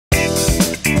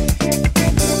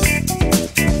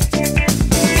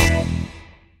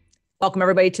Welcome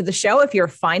everybody to the show. If you're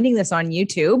finding this on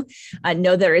YouTube,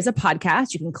 know there is a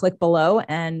podcast. You can click below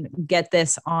and get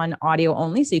this on audio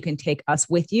only, so you can take us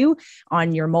with you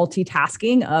on your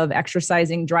multitasking of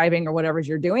exercising, driving, or whatever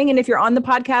you're doing. And if you're on the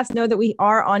podcast, know that we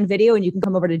are on video, and you can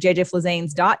come over to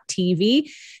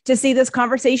jjflizanes.tv to see this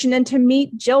conversation and to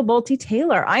meet Jill Bolte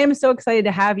Taylor. I am so excited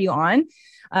to have you on.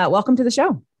 Welcome to the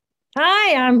show.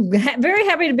 Hi, I'm very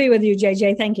happy to be with you,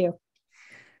 JJ. Thank you.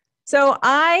 So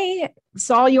I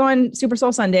saw you on Super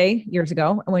Soul Sunday years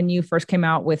ago when you first came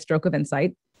out with Stroke of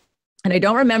Insight. And I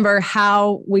don't remember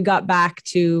how we got back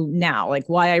to now, like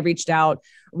why I reached out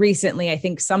recently. I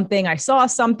think I saw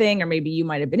something, or maybe you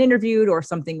might've been interviewed or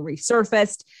something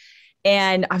resurfaced.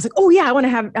 And I was like, oh yeah, I want to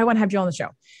have Jill on the show.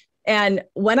 And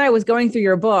when I was going through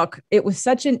your book, it was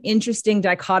such an interesting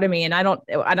dichotomy. And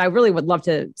I really would love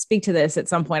to speak to this at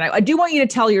some point. I do want you to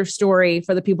tell your story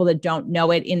for the people that don't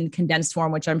know it in condensed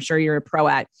form, which I'm sure you're a pro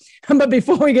at. But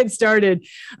before we get started,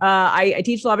 I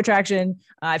teach law of attraction.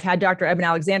 I've had Dr. Eben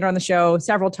Alexander on the show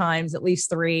several times, at least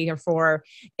 3 or 4.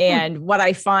 And what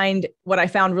I found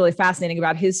really fascinating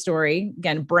about his story,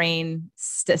 again, brain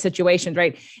situations,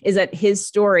 right, is that his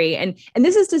story, and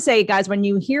this is to say, guys, when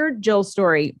you hear Jill's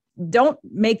story, don't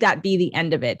make that be the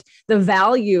end of it. The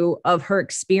value of her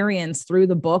experience through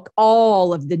the book,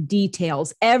 all of the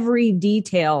details, every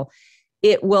detail,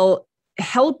 it will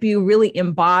help you really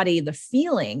embody the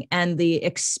feeling and the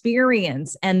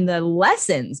experience, and the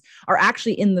lessons are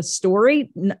actually in the story,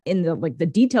 in the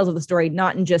details of the story,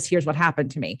 not in just here's what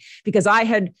happened to me. Because I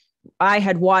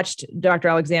had watched Dr.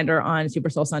 Alexander on Super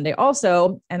Soul Sunday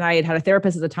also, and I had a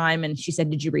therapist at the time, and she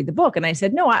said, "Did you read the book?" And I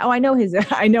said, "No, I know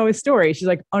his story." She's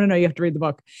like, "Oh no, you have to read the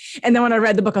book." And then when I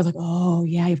read the book, I was like, "Oh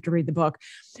yeah, you have to read the book."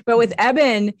 But with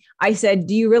Eben, I said,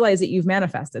 "Do you realize that you've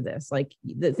manifested this? Like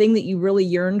the thing that you really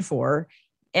yearned for,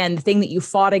 and the thing that you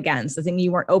fought against, the thing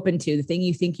you weren't open to, the thing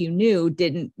you think you knew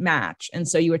didn't match. And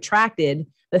so you attracted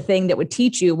the thing that would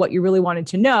teach you what you really wanted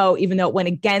to know, even though it went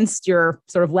against your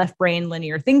sort of left brain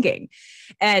linear thinking."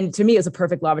 And to me, it's a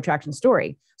perfect law of attraction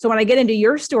story. So when I get into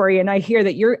your story and I hear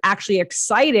that you're actually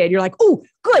excited, you're like, "Oh,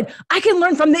 good, I can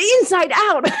learn from the inside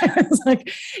out." It's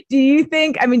like, do you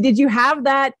think, did you have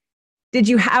that?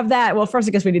 Well, first,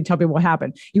 I guess we need to tell people what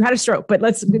happened. You had a stroke, but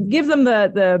let's give them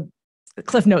the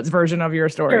Cliff Notes version of your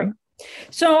story. Sure.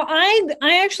 So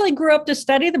I actually grew up to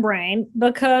study the brain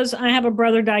because I have a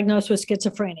brother diagnosed with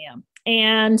schizophrenia.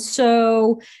 And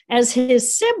so as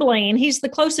his sibling, he's the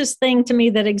closest thing to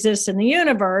me that exists in the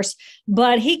universe,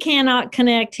 but he cannot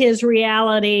connect his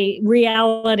reality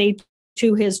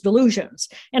to his delusions.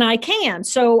 And I can.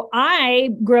 So I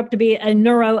grew up to be a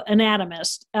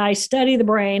neuroanatomist. I study the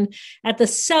brain at the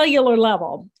cellular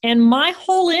level. And my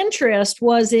whole interest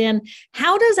was in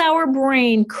how does our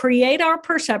brain create our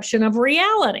perception of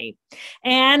reality?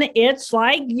 And it's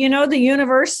like, the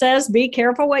universe says, be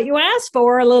careful what you ask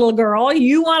for, little girl.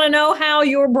 You want to know how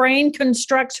your brain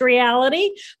constructs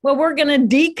reality? Well, we're going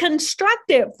to deconstruct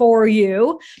it for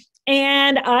you.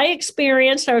 And I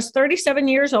was 37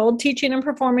 years old, teaching and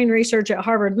performing research at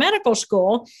Harvard Medical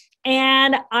School.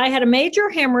 And I had a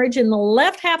major hemorrhage in the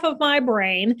left half of my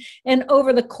brain. And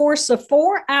over the course of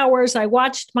 4 hours, I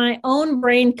watched my own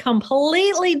brain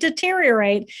completely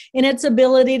deteriorate in its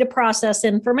ability to process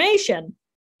information.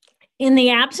 In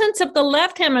the absence of the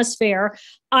left hemisphere,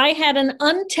 I had an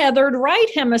untethered right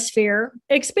hemisphere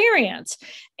experience.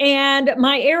 And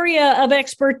my area of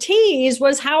expertise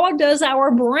was how does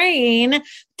our brain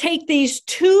take these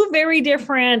 2 very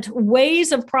different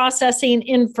ways of processing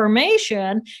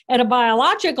information at a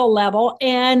biological level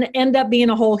and end up being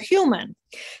a whole human.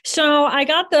 So I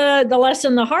got the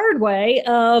lesson the hard way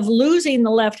of losing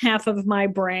the left half of my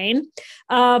brain.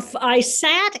 I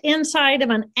sat inside of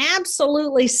an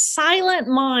absolutely silent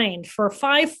mind for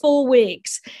 5 full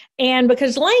weeks. And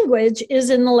because language is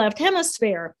in the left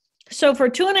hemisphere. So for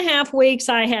 2.5 weeks,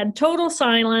 I had total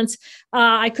silence.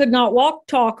 I could not walk,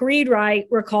 talk, read, write,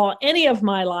 recall any of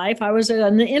my life. I was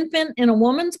an infant in a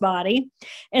woman's body.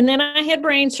 And then I had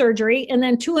brain surgery. And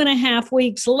then 2.5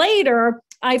 weeks later,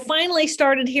 I finally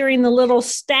started hearing the little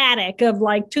static of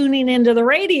like tuning into the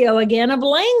radio again of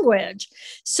language.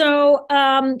 So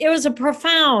it was a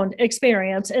profound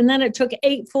experience. And then it took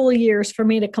 8 full years for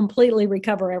me to completely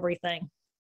recover everything.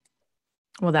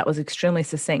 Well, that was extremely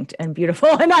succinct and beautiful.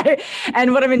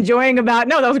 And what I'm enjoying that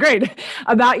was great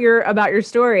about your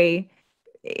story.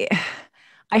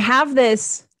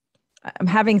 I'm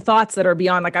having thoughts that are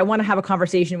beyond, like, I want to have a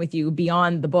conversation with you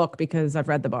beyond the book because I've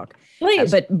read the book.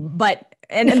 Please.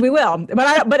 And we will,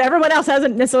 but everyone else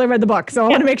hasn't necessarily read the book. So I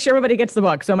want to make sure everybody gets the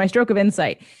book. So my Stroke of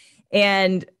Insight,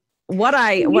 and you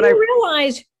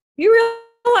realize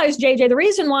realize, JJ, the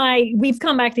reason why we've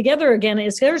come back together again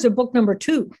is there's a book number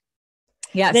 2.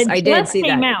 Yes, I did see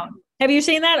came that. out. Have you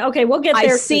seen that? Okay, we'll get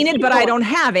there. I've seen it, but I don't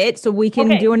have it. So we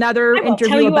can do another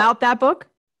interview about that book.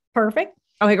 Perfect.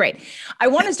 Okay, great. I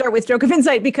want to start with Stroke of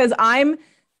Insight because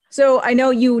so I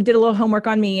know you did a little homework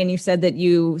on me and you said that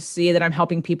you see that I'm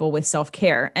helping people with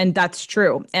self-care, and that's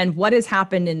true. And what has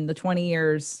happened in the 20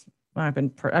 years, well, I've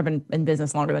been in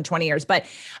business longer than 20 years, but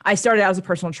I started out as a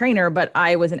personal trainer, but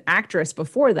I was an actress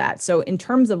before that. So in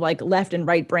terms of like left and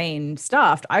right brain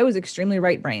stuff, I was extremely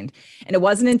right brained. And it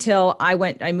wasn't until I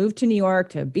moved to New York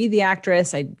to be the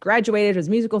actress. I graduated as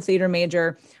a musical theater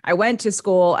major. I went to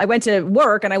school, I went to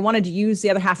work, and I wanted to use the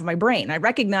other half of my brain. I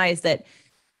recognized that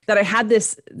I had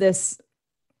this,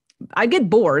 I'd get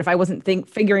bored if I wasn't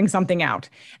figuring something out.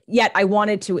 Yet I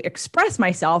wanted to express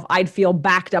myself. I'd feel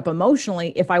backed up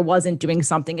emotionally if I wasn't doing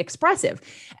something expressive.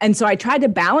 And so I tried to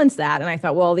balance that. And I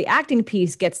thought, well, the acting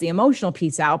piece gets the emotional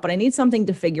piece out, but I need something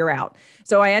to figure out.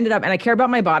 So I ended up, and I care about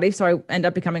my body. So I ended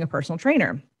up becoming a personal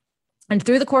trainer. And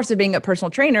through the course of being a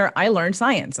personal trainer, I learned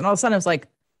science. And all of a sudden I was like,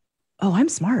 oh, I'm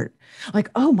smart. Like,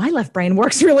 oh, my left brain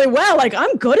works really well. Like,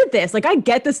 I'm good at this. Like, I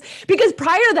get this. Because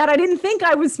prior to that, I didn't think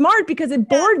I was smart because it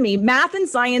bored me. Math and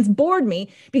science bored me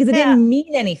because it didn't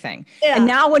mean anything. Yeah. And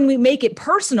now when we make it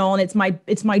personal and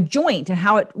it's my joint and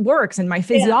how it works and my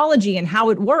physiology and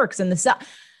how it works and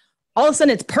all of a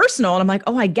sudden it's personal. And I'm like,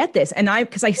 oh, I get this. And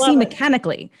because I see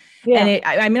mechanically. Yeah.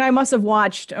 And I must have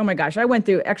watched, oh my gosh, I went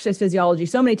through exercise physiology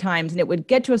so many times, and it would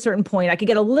get to a certain point. I could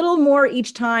get a little more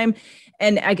each time.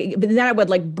 But then I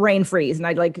would like brain freeze and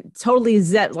I'd like totally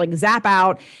zap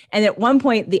out. And at one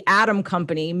point, the Atom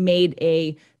Company made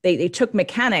they took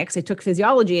mechanics, they took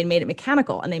physiology and made it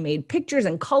mechanical, and they made pictures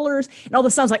and colors and all the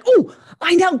stuff. Like, oh,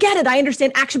 I now get it. I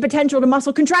understand action potential to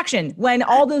muscle contraction, when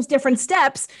all those different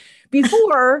steps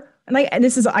before.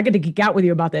 I get to geek out with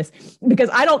you about this because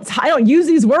I don't use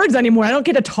these words anymore. I don't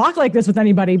get to talk like this with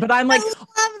anybody, but I'm like, I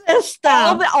love this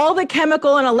stuff. All the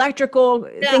chemical and electrical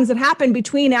things that happen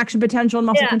between action potential and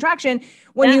muscle contraction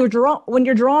when you're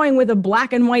drawing with a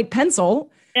black and white pencil,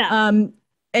 and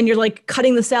you're like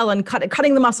cutting the cell and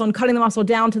cutting the muscle and cutting the muscle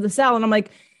down to the cell. And I'm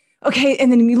like, okay.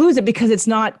 And then you lose it because it's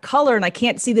not color and I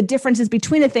can't see the differences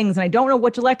between the things. And I don't know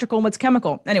what's electrical and what's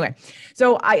chemical. Anyway,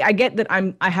 so I get that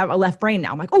I have a left brain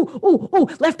now. I'm like, oh,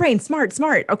 left brain, smart.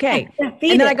 Okay. And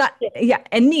then I got,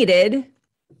 and needed.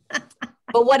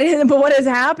 But what has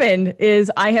happened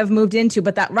is I have moved into,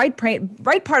 but that right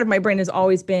part of my brain has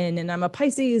always been, and I'm a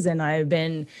Pisces, and I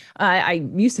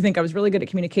used to think I was really good at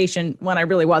communication when I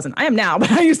really wasn't. I am now, but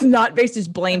I used to not basically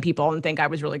just blame people and think I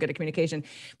was really good at communication,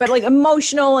 but like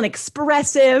emotional and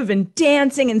expressive and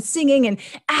dancing and singing and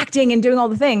acting and doing all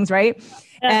the things. Right.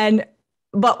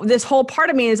 But this whole part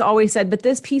of me has always said, but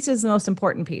this piece is the most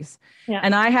important piece. Yeah.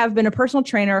 And I have been a personal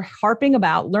trainer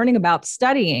learning about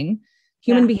studying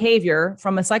human behavior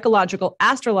from a psychological,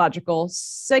 astrological,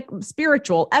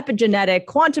 spiritual, epigenetic,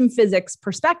 quantum physics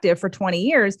perspective for 20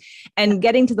 years, and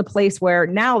getting to the place where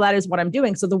now that is what I'm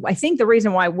doing. So I think the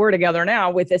reason why we're together now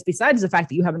with this, besides the fact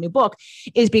that you have a new book,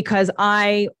 is because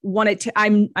I'm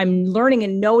learning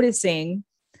and noticing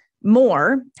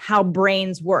more how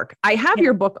brains work. I have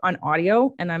your book on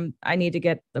audio, and I need to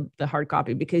get the hard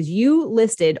copy because you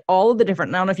listed all of the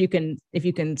different, I don't know if you can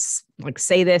like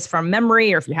say this from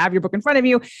memory or if you have your book in front of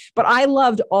you, but I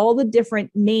loved all the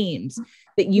different names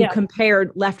that you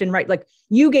compared left and right. Like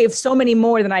you gave so many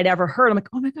more than I'd ever heard. I'm like,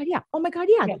 oh my God. Yeah. Oh my God.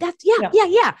 Yeah. That's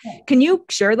yeah. Can you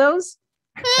share those?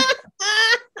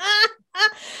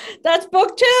 That's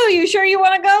book 2. You sure you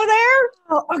want to go there?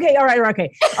 Oh, okay. All right.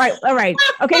 Okay. All right.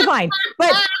 Okay, fine.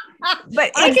 But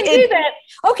I can do that.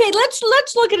 Okay.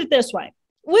 Let's look at it this way.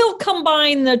 We'll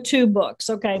combine the 2 books.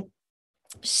 Okay.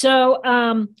 So,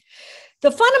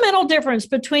 the fundamental difference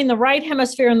between the right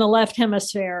hemisphere and the left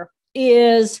hemisphere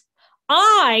is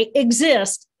I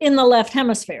exist in the left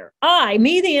hemisphere.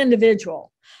 Me, the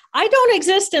individual. I don't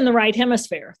exist in the right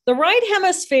hemisphere. The right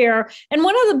hemisphere, and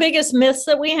one of the biggest myths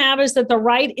that we have is that the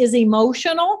right is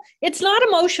emotional. It's not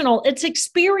emotional. It's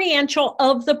experiential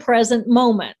of the present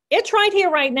moment. It's right here,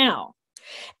 right now.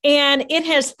 And it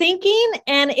has thinking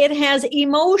and it has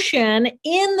emotion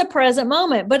in the present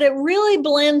moment, but it really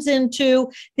blends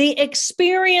into the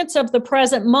experience of the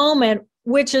present moment,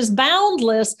 which is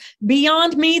boundless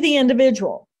beyond me, the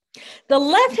individual. The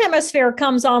left hemisphere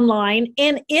comes online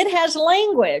and it has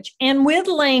language. And with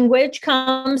language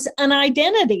comes an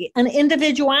identity, an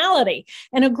individuality,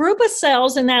 and a group of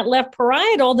cells in that left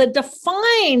parietal that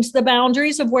defines the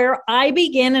boundaries of where I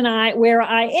begin and where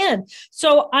I end.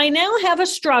 So I now have a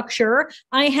structure.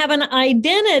 I have an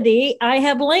identity. I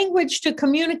have language to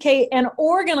communicate and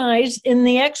organize in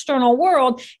the external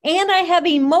world. And I have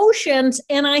emotions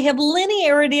and I have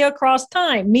linearity across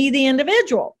time, me, the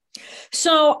individual.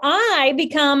 So I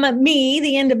become me,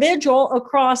 the individual,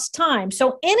 across time.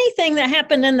 So anything that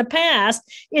happened in the past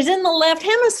is in the left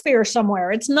hemisphere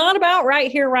somewhere. It's not about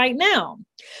right here, right now.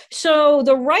 So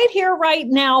the right here, right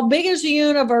now, big as the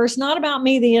universe, not about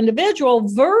me, the individual,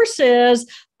 versus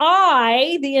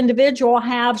I, the individual,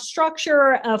 have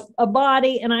structure of a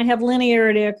body and I have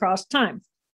linearity across time.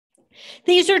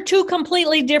 These are two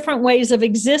completely different ways of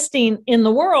existing in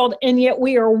the world, and yet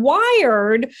we are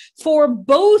wired for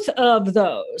both of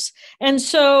those. And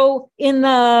so in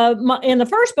the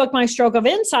first book, My Stroke of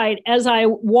Insight, as I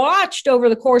watched over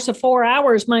the course of 4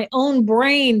 hours, my own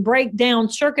brain break down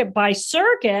circuit by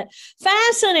circuit,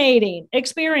 fascinating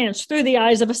experience through the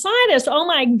eyes of a scientist. Oh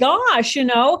my gosh,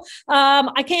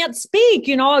 I can't speak,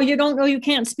 you don't know you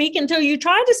can't speak until you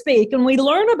try to speak. And we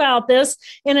learn about this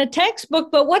in a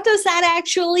textbook, but what does that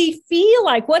actually feel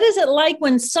like? What is it like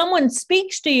when someone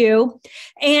speaks to you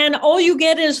and all you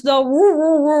get is the roar,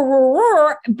 roar, roar, roar,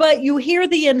 roar, but you hear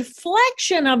the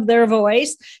inflection of their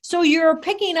voice. So you're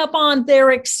picking up on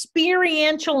their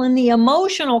experiential and the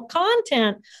emotional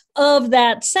content of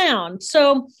that sound.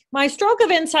 So my stroke of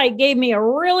insight gave me a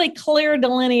really clear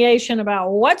delineation about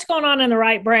what's going on in the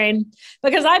right brain,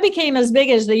 because I became as big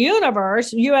as the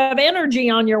universe. You have energy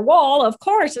on your wall. Of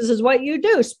course, this is what you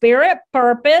do. Spirit,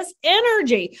 purpose,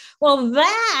 energy. Well,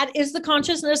 that is the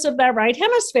consciousness of that right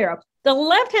hemisphere. The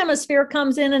left hemisphere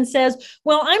comes in and says,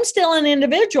 well, I'm still an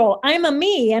individual. I'm a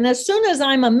me. And as soon as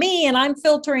I'm a me and I'm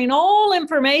filtering all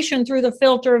information through the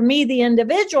filter of me, the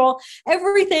individual,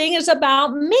 everything is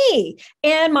about me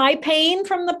and my pain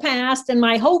from the past and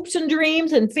my hopes and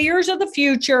dreams and fears of the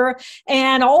future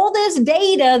and all this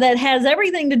data that has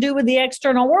everything to do with the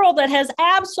external world that has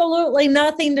absolutely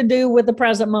nothing to do with the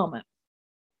present moment.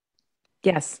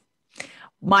 Yes.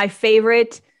 My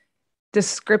favorite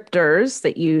descriptors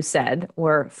that you said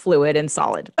were fluid and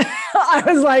solid. I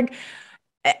was like,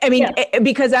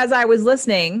 because as I was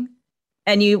listening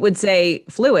and you would say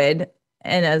fluid,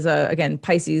 and as again,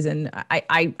 Pisces, and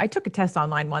I took a test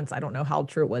online once. I don't know how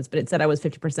true it was, but it said I was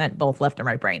 50% both left and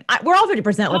right brain. We're all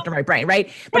 50% left and right brain, right?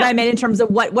 Yeah. But I meant in terms of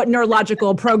what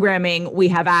neurological programming we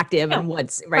have active and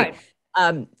what's right.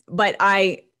 But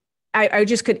I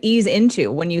just could ease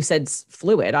into when you said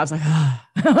fluid. I was like,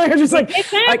 I was just like,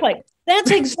 exactly.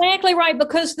 That's exactly right,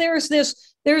 because there's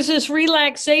this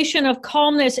relaxation of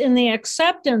calmness in the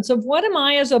acceptance of what am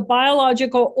I as a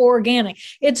biological organic.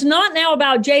 It's not now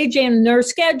about JJ and her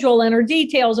schedule and her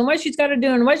details and what she's got to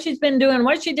do and what she's been doing,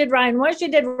 what she did right and what she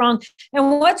did wrong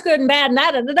and what's good and bad.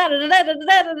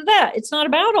 It's not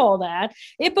about all that.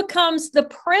 It becomes the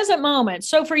present moment.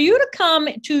 So for you to come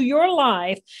to your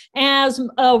life as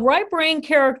a right brain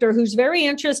character who's very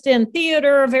interested in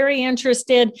theater, very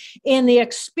interested in the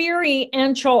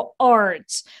experiential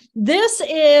arts, this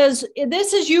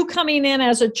is you coming in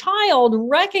as a child,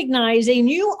 recognizing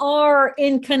you are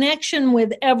in connection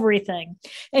with everything.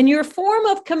 And your form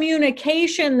of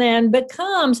communication then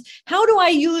becomes, how do I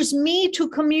use me to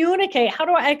communicate? How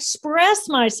do I express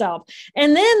myself?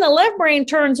 And then the left brain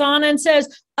turns on and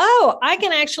says, oh, I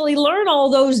can actually learn all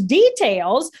those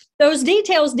details,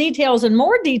 and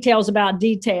more details about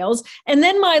details. And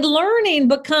then my learning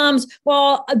becomes,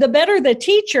 well, the better the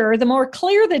teacher, the more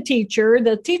clear the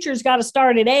teacher's got to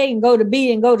start at A and go to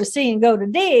B and go to C and go to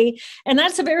D. And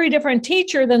that's a very different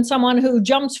teacher than someone who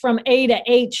jumps from A to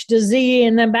H to Z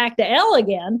and then back to L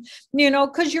again,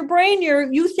 because your brain,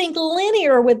 you think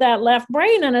linear with that left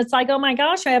brain. And it's like, oh my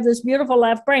gosh, I have this beautiful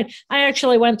left brain. I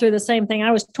actually went through the same thing.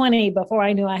 I was 20 before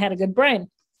I knew I had a good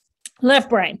brain.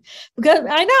 Left brain, because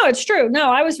I know it's true.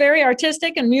 No, I was very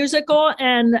artistic and musical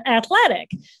and athletic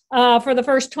for the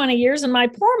first 20 years. And my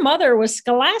poor mother was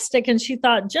scholastic. And she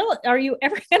thought, Jill, are you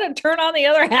ever going to turn on the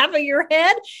other half of your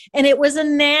head? And it was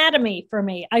anatomy for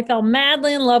me. I fell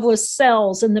madly in love with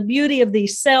cells and the beauty of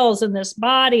these cells in this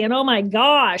body. And oh my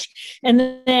gosh.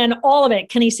 And then all of it,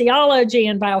 kinesiology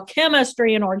and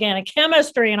biochemistry and organic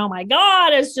chemistry. And oh my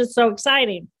God, it's just so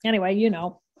exciting. Anyway,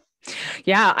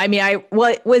 Yeah. I mean,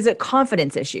 it was a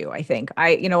confidence issue. I think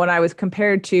when I was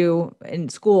compared to in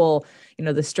school,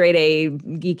 the straight A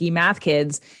geeky math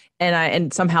kids.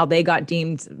 And somehow they got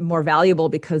deemed more valuable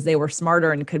because they were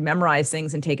smarter and could memorize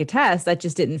things and take a test. That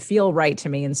just didn't feel right to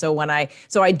me. And so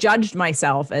I judged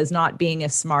myself as not being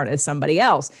as smart as somebody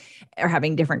else or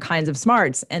having different kinds of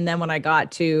smarts. And then when I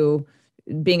got to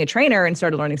being a trainer and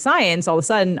started learning science, all of a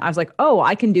sudden I was like, oh,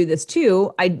 I can do this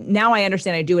too. Now I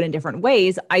understand I do it in different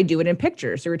ways. I do it in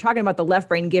pictures. So we're talking about the left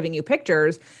brain giving you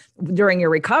pictures during your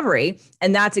recovery.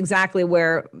 And that's exactly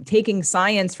where taking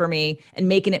science for me and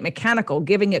making it mechanical,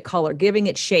 giving it color, giving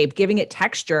it shape, giving it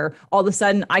texture, all of a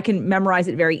sudden I can memorize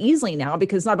it very easily now,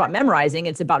 because it's not about memorizing,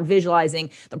 it's about visualizing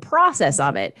the process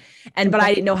of it. But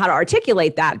I didn't know how to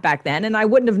articulate that back then. And I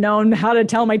wouldn't have known how to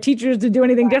tell my teachers to do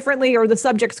anything differently, or the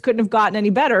subjects couldn't have gotten any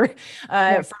better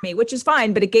for me, which is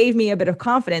fine, but it gave me a bit of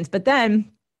confidence. But then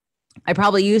I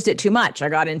probably used it too much. I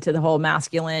got into the whole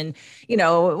masculine,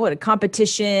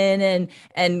 competition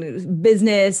and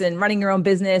business and running your own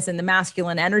business, and the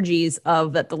masculine energies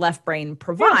of that the left brain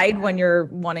provide when you're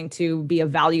wanting to be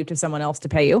of value to someone else to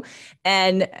pay you.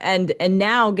 And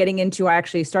now getting into, I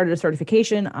actually started a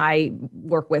certification. I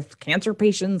work with cancer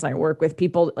patients. I work with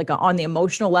people like on the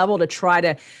emotional level to try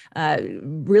to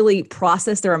really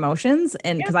process their emotions.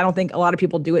 And because I don't think a lot of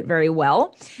people do it very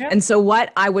well. And so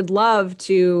what I would love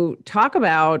to talk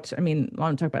about, I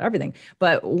want to talk about everything,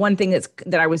 but one thing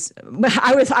that I was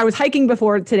hiking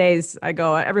before today's, I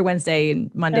go every Wednesday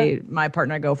and Monday, my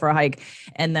partner, I go for a hike,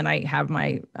 and then I have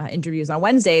my interviews on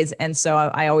Wednesdays. And so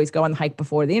I always go on the hike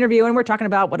before the interview, and we're talking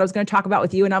about what I was going to talk about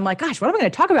with you. And I'm like, gosh, what am I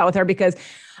going to talk about with her? Because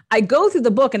I go through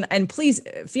the book, and please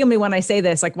feel me when I say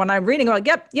this, like when I'm reading, I'm like,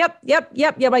 yep.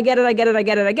 I get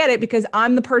it. Because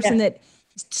I'm the person that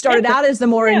started out as the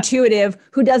more intuitive,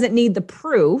 who doesn't need the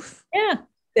proof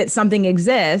that something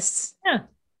exists.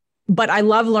 But I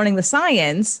love learning the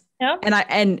science. And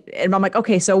I'm like,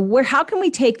 okay, so how can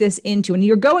we take this into, and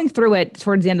you're going through it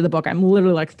towards the end of the book. I'm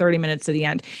literally like 30 minutes to the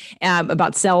end,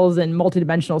 about cells and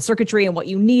multidimensional circuitry and what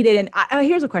you needed. And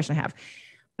here's a question I have,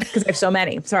 because I have so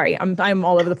many. Sorry, I'm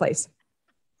all over the place.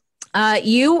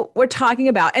 You were talking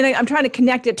about, and I'm trying to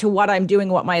connect it to what I'm doing,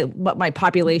 what my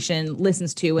population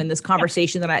listens to in this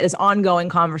conversation this ongoing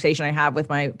conversation I have with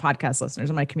my podcast listeners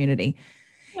and my community.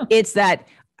 It's that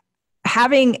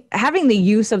having the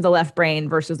use of the left brain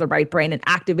versus the right brain, and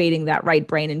activating that right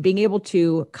brain, and being able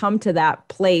to come to that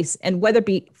place, and whether it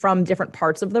be from different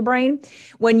parts of the brain.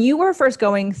 When you were first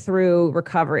going through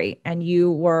recovery and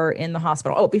you were in the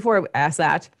hospital, before I ask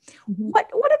that, what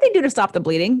did they do to stop the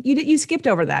bleeding? You skipped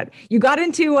over that. You got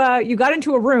into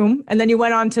a room, and then you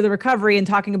went on to the recovery and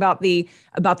talking about the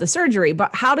surgery.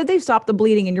 But how did they stop the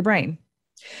bleeding in your brain?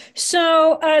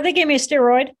 So they gave me a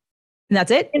steroid. And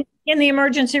that's it? In the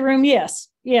emergency room, yes.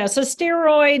 Yeah. So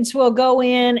steroids will go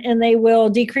in and they will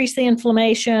decrease the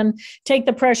inflammation, take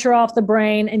the pressure off the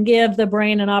brain, and give the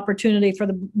brain an opportunity for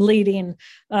the bleeding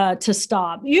to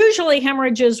stop. Usually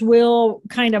hemorrhages will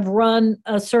kind of run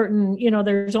a certain,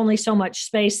 there's only so much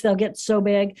space, they'll get so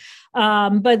big.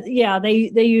 But yeah,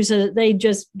 they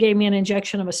just gave me an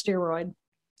injection of a steroid.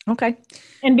 Okay.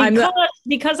 And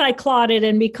because I clotted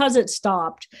and because it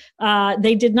stopped,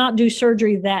 they did not do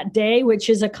surgery that day,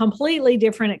 which is a completely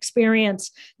different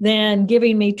experience than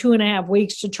giving me 2.5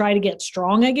 weeks to try to get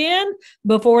strong again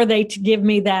before they give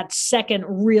me that second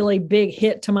really big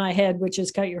hit to my head, which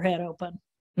is cut your head open.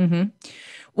 Mm-hmm.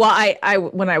 Well, I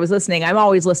when I was listening, I'm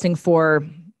always listening for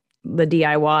the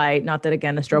DIY, not that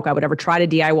again, a stroke, I would ever try to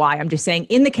DIY. I'm just saying,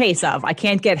 in the case of, I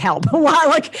can't get help.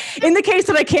 Like in the case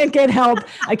that I can't get help,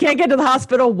 I can't get to the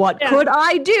hospital. What could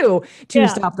I do to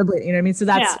stop the bleeding? You know what I mean? So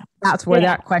that's where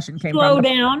that question came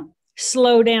from.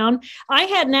 Slow down. I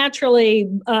had naturally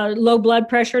low blood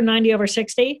pressure,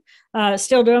 90/60.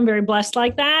 Still do. I'm very blessed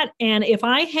like that. And if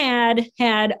I had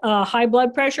high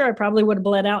blood pressure, I probably would have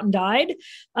bled out and died.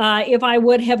 If I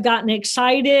would have gotten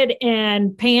excited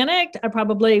and panicked, I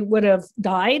probably would have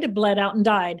bled out and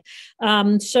died.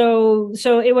 So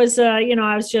it was,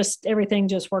 I was just, everything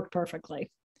just worked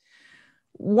perfectly.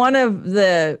 One of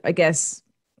the, I guess,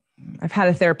 I've had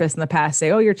a therapist in the past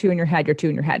say, "Oh, you're two in your head. You're two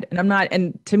in your head," and I'm not.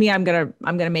 And to me, I'm gonna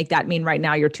make that mean right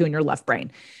now you're two in your left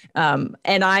brain, and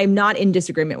I'm not in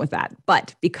disagreement with that.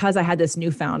 But because I had this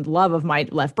newfound love of my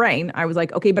left brain, I was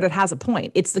like, okay, but it has a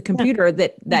point. It's the computer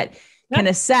that can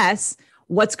assess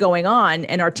what's going on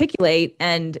and articulate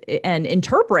and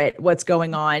interpret what's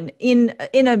going on in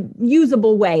a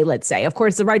usable way, let's say. Of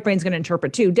course, the right brain's going to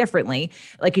interpret too differently.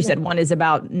 Like you said, one is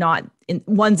about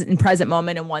one's in present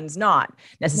moment and one's not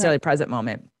necessarily present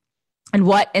moment.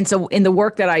 And so in the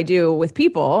work that I do with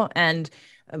people, and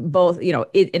both,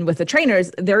 and with the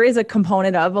trainers, there is a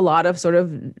component of a lot of sort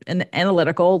of an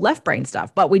analytical left brain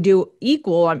stuff, but we do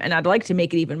equal, and I'd like to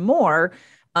make it even more,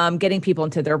 getting people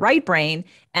into their right brain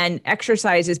and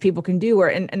exercises people can do.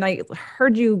 And I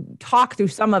heard you talk through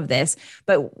some of this,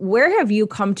 but where have you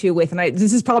come to with,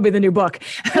 this is probably the new book,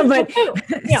 but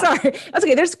sorry, that's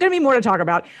okay. There's going to be more to talk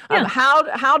about.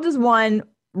 How does one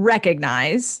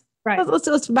recognize, right?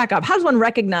 Let's back up. How does one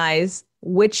recognize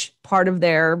which part of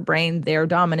their brain they're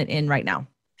dominant in right now?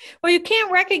 Well, you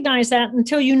can't recognize that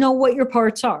until you know what your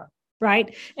parts are.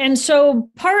 Right. And so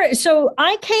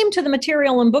I came to the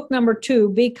material in book number 2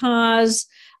 because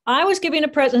I was giving a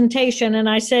presentation and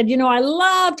I said, I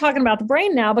love talking about the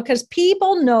brain now because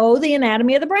people know the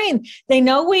anatomy of the brain. They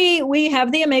know we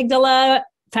have the amygdala.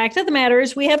 Fact of the matter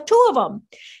is we have 2 of them.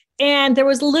 And there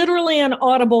was literally an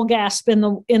audible gasp in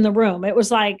the room. It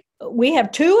was like, we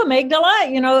have 2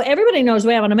 amygdala. Everybody knows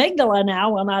we have an amygdala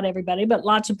now. Well, not everybody, but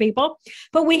lots of people.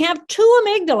 But we have 2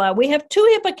 amygdala. We have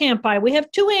 2 hippocampi. We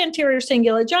have 2 anterior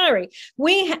cingulate gyri.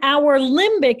 Our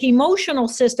limbic emotional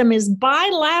system is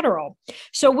bilateral.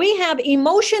 So we have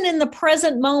emotion in the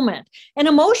present moment. And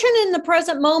emotion in the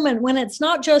present moment, when it's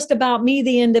not just about me,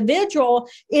 the individual,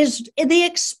 is the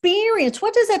experience.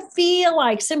 What does it feel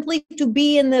like simply to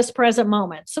be in this present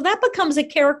moment? So that becomes a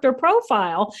character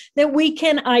profile that we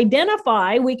can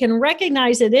identify, we can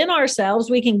recognize it in ourselves,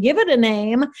 we can give it a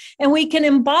name, and we can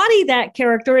embody that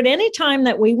character at any time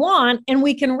that we want, and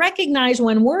we can recognize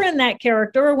when we're in that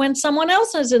character or when someone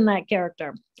else is in that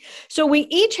character. So we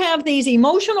each have these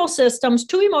emotional systems,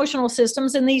 2 emotional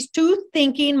systems, and these 2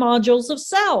 thinking modules of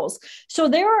cells. So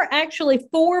there are actually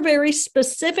 4 very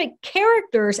specific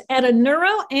characters at a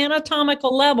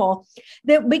neuroanatomical level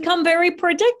that become very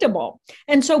predictable.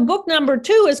 And so book number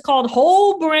 2 is called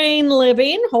Whole Brain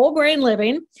Living,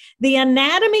 the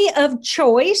Anatomy of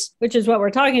Choice, which is what we're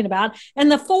talking about,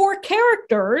 and the 4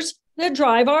 characters that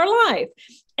drive our life.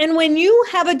 And when you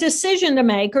have a decision to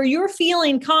make or you're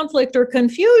feeling conflict or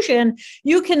confusion,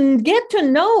 you can get to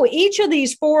know each of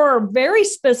these 4 very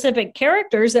specific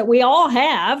characters that we all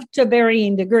have to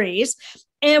varying degrees.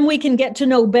 And we can get to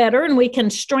know better, and we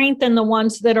can strengthen the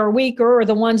ones that are weaker or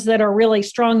the ones that are really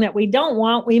strong that we don't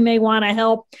want. We may want to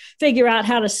help figure out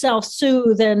how to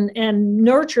self-soothe and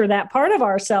nurture that part of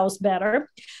ourselves better.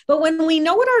 But when we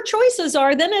know what our choices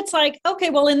are, then it's like, okay,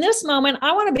 well, in this moment,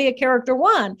 I want to be a character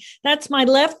 1. That's my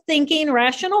left thinking,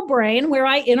 rational brain where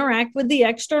I interact with the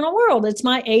external world. It's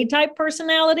my A-type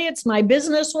personality. It's my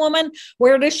businesswoman.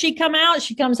 Where does she come out?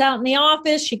 She comes out in the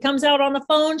office. She comes out on the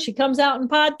phone. She comes out in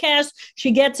podcasts.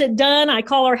 She gets it done. I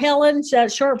call her Helen,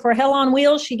 that's short for Hell on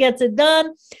Wheels. She gets it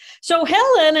done. So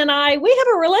Helen and I, we have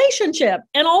a relationship,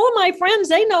 and all of my friends,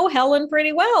 they know Helen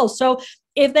pretty well. So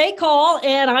if they call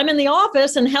and I'm in the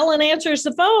office and Helen answers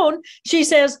the phone, she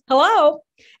says, hello.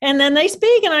 And then they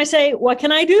speak and I say, what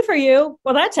can I do for you?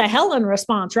 Well, that's a Helen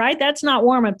response, right? That's not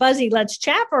warm and fuzzy. Let's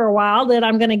chat for a while that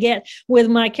I'm going to get with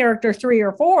my character 3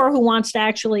 or 4 who wants to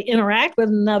actually interact with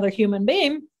another human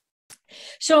being.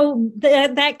 So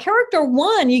that character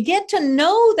 1, you get to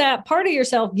know that part of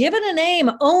yourself, give it a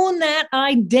name, own that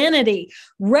identity,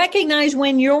 recognize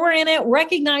when you're in it,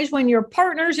 recognize when your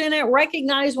partner's in it,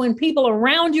 recognize when people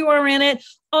around you are in it,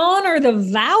 honor the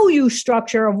value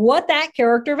structure of what that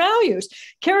character values,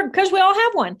 because we all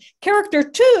have one. Character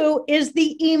 2 is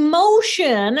the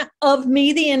emotion of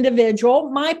me, the individual,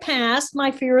 my past,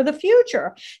 my fear of the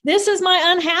future. This is my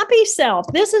unhappy self.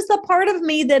 This is the part of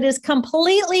me that is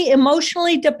completely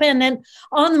emotionally dependent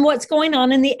on what's going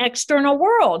on in the external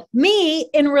world, me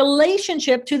in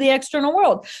relationship to the external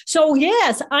world. So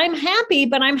yes, I'm happy,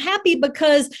 but I'm happy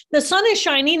because the sun is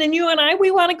shining and you and I,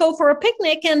 we want to go for a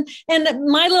picnic, and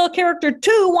my little character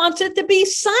 2 wants it to be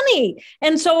sunny.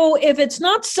 And so if it's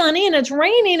not sunny and it's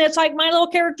raining, it's like my little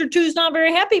character 2 is not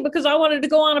very happy because I wanted to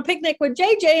go on a picnic with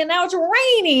JJ and now it's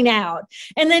raining out.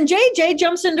 And then JJ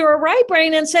jumps into her right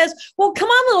brain and says, well, come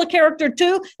on, little character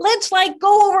 2, let's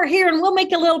go over here and we'll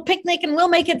make a little picnic and we'll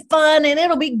make it fun and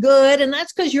it'll be good. And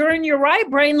that's because you're in your right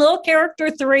brain. Little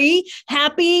character 3,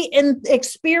 happy and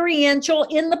experiential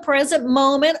in the present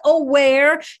moment,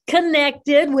 aware,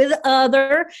 connected with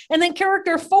other. And then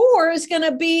character 4 is going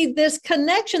to be this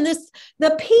connection,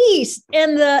 the peace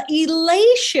and the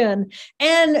elation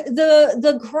and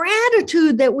the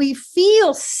gratitude that we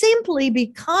feel simply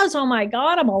because, oh my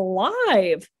God, I'm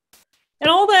alive. And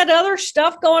all that other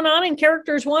stuff going on in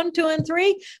characters 1, 2, and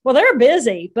 3, well, they're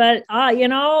busy, but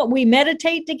we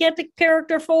meditate to get to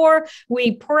character 4.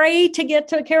 We pray to get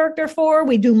to character 4.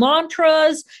 We do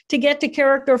mantras to get to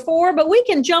character 4, but we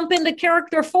can jump into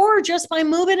character 4 just by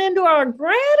moving into our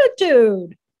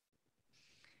gratitude.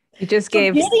 You just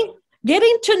gave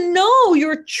Getting to know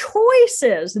your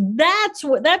choices. That's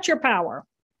your power.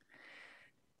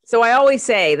 So I always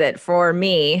say that for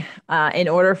me, in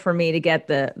order for me to get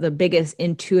the biggest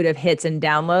intuitive hits and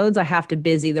downloads, I have to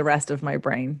busy the rest of my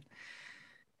brain.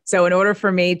 So in order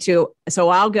for me so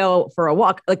I'll go for a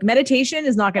walk. Like meditation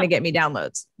is not going to get me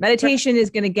downloads. Meditation is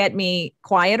going to get me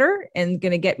quieter and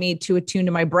going to get me to attune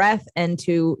to my breath and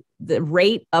to the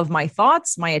rate of my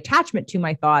thoughts, my attachment to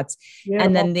my thoughts,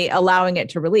 and then the allowing it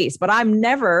to release. But I'm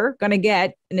never going to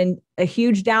get a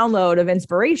huge download of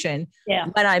inspiration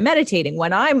when I'm meditating.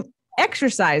 When I'm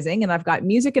exercising and I've got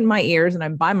music in my ears and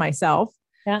I'm by myself,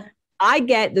 I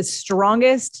get the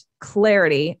strongest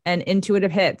clarity and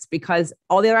intuitive hits because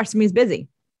all the rest of me is busy.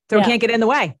 So it can't get in the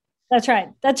way. That's right.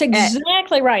 That's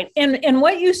exactly right. And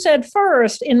what you said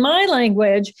first in my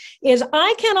language is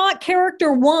I cannot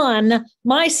character one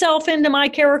myself into my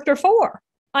character four.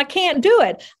 I can't do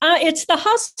it. It's the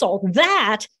hustle.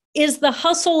 That is the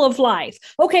hustle of life.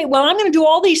 Okay, well, I'm going to do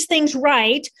all these things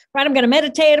right? I'm going to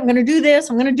meditate. I'm going to do this.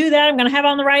 I'm going to do that. I'm going to have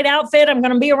on the right outfit. I'm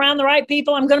going to be around the right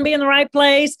people. I'm going to be in the right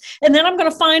place. And then I'm going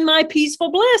to find my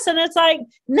peaceful bliss. And it's like,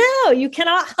 no, you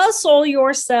cannot hustle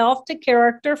yourself to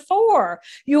character four.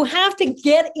 You have to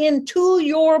get into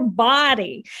your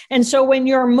body. And so when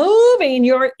you're moving,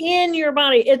 you're in your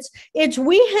body.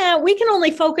 We can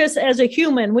only focus as a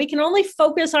human. We can only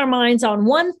focus our minds on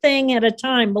one thing at a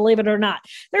time, believe it or not.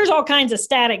 There's all kinds of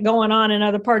static going on in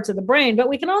other parts of the brain, but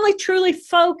we can only truly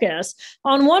focus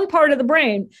on one part of the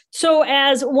brain. So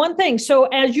as one thing, so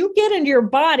as you get into your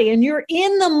body and you're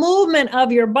in the movement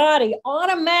of your body,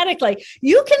 automatically,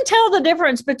 you can tell the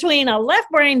difference between a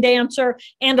left brain dancer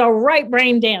and a right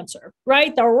brain dancer,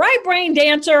 right? The right brain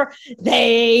dancer,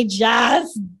 they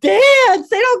just dance.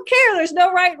 They don't care. There's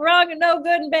no right and wrong and no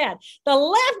good and bad. The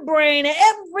left brain,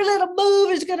 every little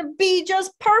move is going to be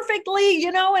just perfectly,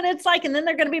 and it's like, and then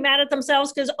they're going to be mad at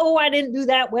themselves because, I didn't do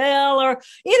that well, or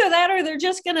either that, or they're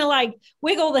just going to like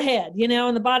wiggle the head,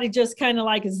 and the body just kind of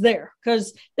like is there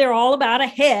because they're all about a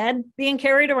head being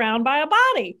carried around by a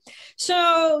body.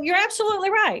 So you're absolutely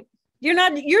right. You're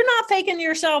not faking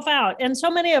yourself out. And so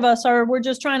many of us we're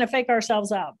just trying to fake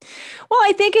ourselves out. Well,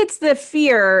 I think it's the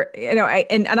fear, and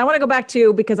I want to go back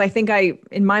to, because I think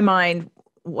in my mind,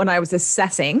 when I was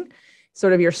assessing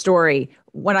sort of your story,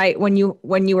 when you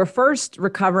were first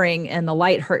recovering and the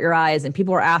light hurt your eyes and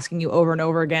people were asking you over and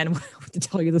over again to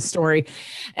tell you the story,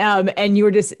 and you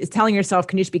were just telling yourself,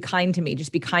 can you just be kind to me?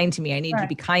 Just be kind to me. I need you to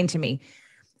be kind to me.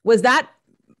 Was that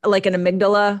like an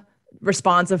amygdala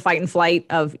response of fight and flight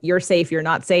of you're safe, you're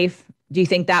not safe? Do you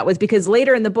think that was because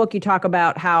later in the book you talk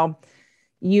about how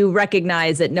you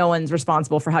recognize that no one's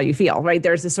responsible for how you feel, right?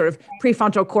 There's this sort of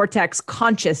prefrontal cortex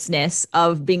consciousness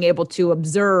of being able to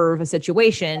observe a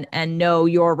situation and know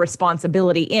your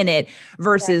responsibility in it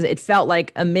versus it felt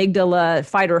like amygdala,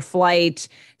 fight or flight,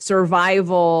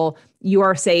 survival, you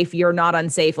are safe, you're not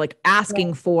unsafe, like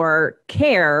asking for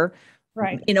care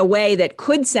in a way that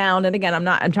could sound, and again,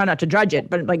 I'm trying not to judge it,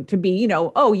 but like to be, you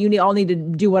all need to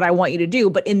do what I want you to do.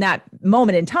 But in that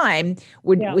moment in time,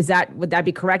 would that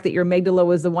be correct that your amygdala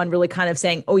was the one really kind of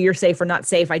saying, oh, you're safe or not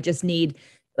safe? I just need,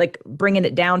 like, bringing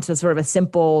it down to sort of a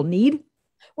simple need?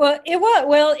 Well,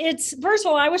 it's, first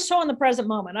of all, I was so in the present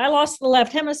moment. I lost the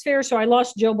left hemisphere. So I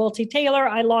lost Joe Bolte Taylor.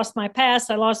 I lost my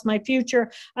past. I lost my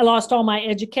future. I lost all my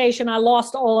education. I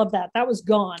lost all of that. That was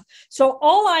gone. So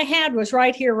all I had was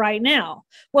right here, right now.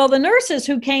 Well, the nurses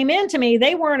who came into me,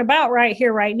 they weren't about right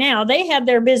here, right now. They had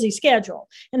their busy schedule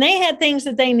and they had things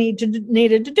that they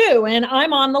needed to do. And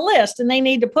I'm on the list and they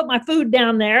need to put my food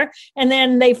down there. And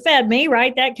then they fed me,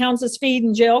 right? That counts as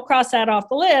feeding Jill. Cross that off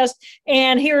the list.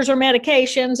 And here's her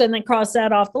medication. And then cross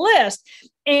that off the list.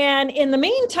 And in the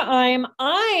meantime,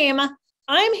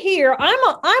 I'm here.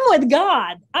 I'm with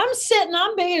God. I'm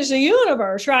big as the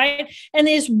universe, right? And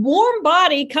this warm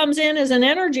body comes in as an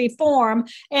energy form,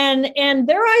 and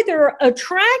they're either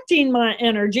attracting my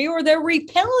energy or they're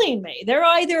repelling me. They're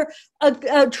either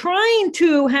trying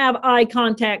to have eye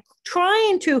contact,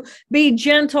 trying to be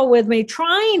gentle with me,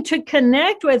 trying to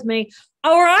connect with me,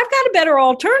 or I've got a better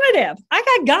alternative. I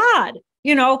got God.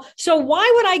 So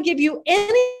why would I give you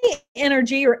any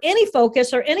energy or any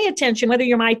focus or any attention, whether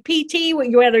you're my PT,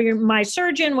 whether you're my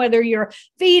surgeon, whether you're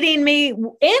feeding me,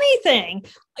 anything?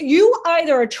 You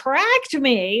either attract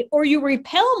me or you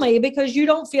repel me because you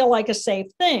don't feel like a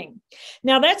safe thing.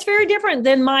 Now, that's very different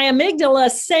than my amygdala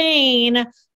saying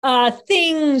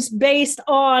things based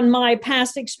on my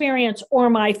past experience or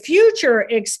my future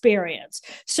experience.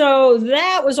 So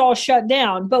that was all shut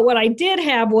down. But what I did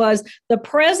have was the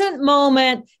present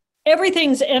moment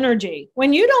everything's energy.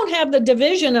 When you don't have the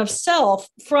division of self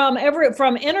from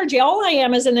energy, all I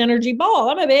am is an energy ball.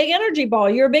 I'm a big energy ball.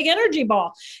 You're a big energy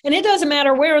ball. And it doesn't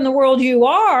matter where in the world you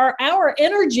are, our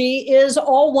energy is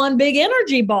all one big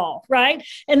energy ball, right?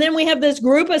 And then we have this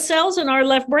group of cells in our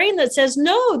left brain that says,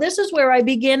 no, this is where I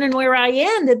begin and where I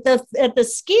end at the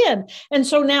skin. And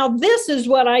so now this is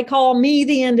what I call me,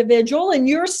 the individual, and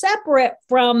you're separate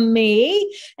from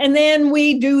me. And then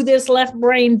we do this left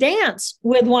brain dance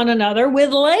with one another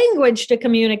with language to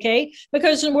communicate,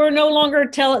 because we're no longer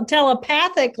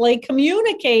telepathically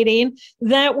communicating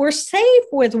that we're safe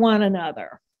with one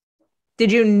another.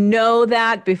 Did you know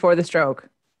that before the stroke?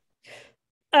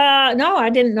 No, I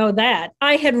didn't know that.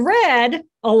 I had read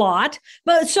a lot,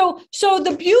 but so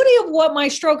the beauty of what my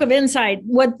stroke of insight,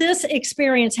 what this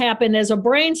experience happened as a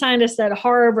brain scientist at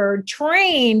Harvard,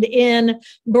 trained in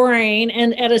brain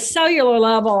and at a cellular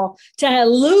level to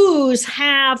lose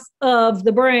half of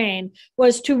the brain,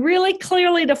 was to really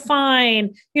clearly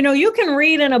define, you can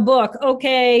read in a book,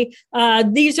 okay,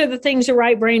 these are the things the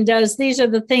right brain does. These are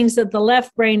the things that the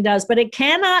left brain does, but it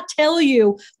cannot tell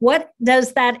you what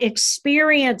does that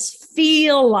experience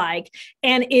feel like.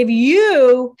 And if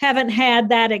you haven't had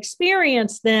that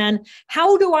experience, then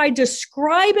how do I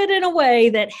describe it in a way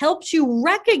that helps you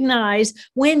recognize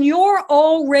when you're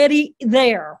already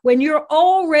there, when you're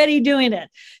already doing it?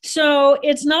 So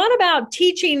it's not about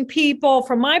teaching people,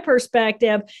 from my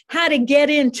perspective, how to get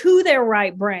into their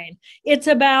right brain. It's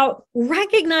about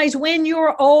recognize when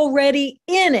you're already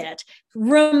in it.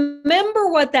 Remember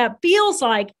what that feels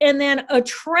like, and then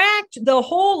attract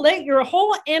let your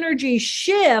whole energy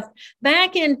shift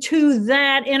back into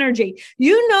that energy.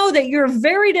 You know that you're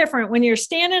very different when you're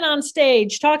standing on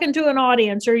stage talking to an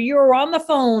audience, or you're on the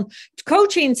phone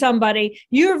coaching somebody.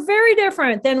 You're very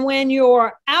different than when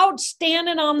you're out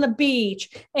standing on the beach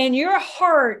and your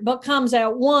heart becomes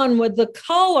at one with the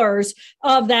colors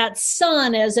of that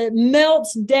sun as it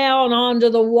melts down onto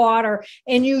the water,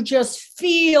 and you just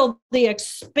feel the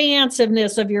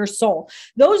expansiveness of your soul.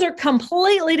 Those are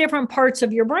completely different parts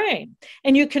of your brain.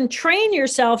 And you can train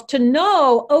yourself to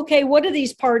know, okay, what do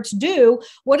these parts do?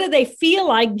 What do they feel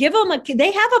like?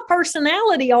 They have a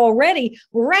personality already.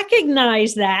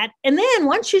 Recognize that. And then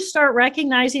once you start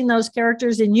recognizing those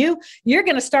characters in you, you're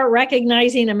going to start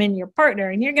recognizing them in your partner.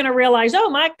 And you're going to realize, oh,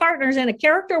 my partner's in a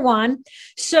character one.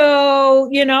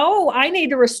 So, I need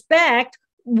to respect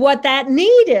what that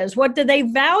need is. What do they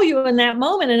value in that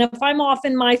moment? And if I'm off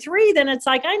in my 3, then it's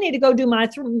like, I need to go do my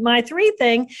 3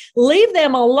 thing, leave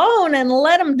them alone and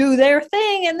let them do their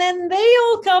thing. And then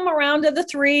they'll come around to the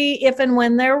 3 if and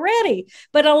when they're ready.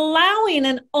 But allowing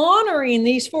and honoring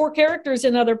these 4 characters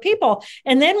in other people.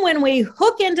 And then when we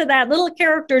hook into that little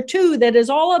character 2, that is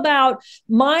all about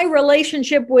my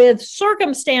relationship with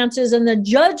circumstances and the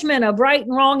judgment of right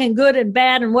and wrong and good and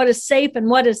bad and what is safe and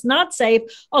what is not safe,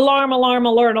 alarm,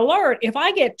 alert, alert. If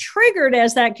I get triggered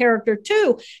as that character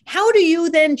 2, how do you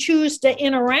then choose to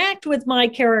interact with my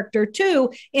character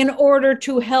 2 in order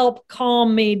to help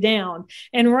calm me down?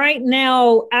 And right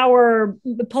now,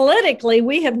 politically,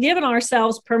 we have given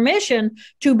ourselves permission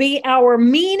to be our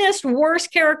meanest,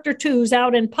 worst character 2s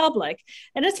out in public.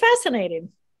 And it's fascinating.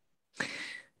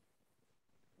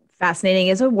 Fascinating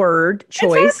is a word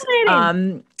choice.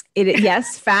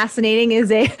 Yes, fascinating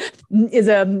is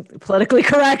a politically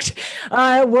correct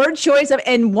word choice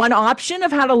and one option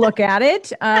of how to look at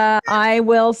it. I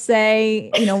will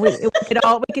say,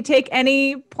 we could take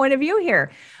any point of view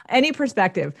here, any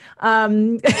perspective.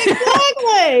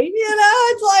 Exactly.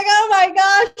 It's like, oh my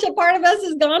gosh, a part of us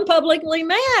has gone publicly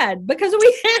mad because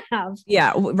we have.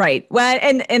 Yeah, right. Well,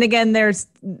 and again, there's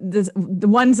the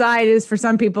one side is for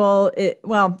some people,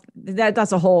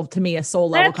 that's a whole, to me, a soul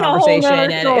level conversation,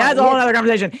 and that's a whole other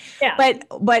conversation. Yeah. But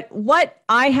what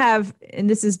I have, and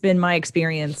this has been my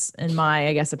experience and my,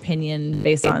 I guess, opinion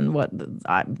based on what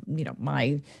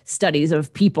my studies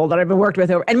of people that I've been worked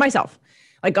with and myself.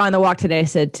 Like on the walk today, I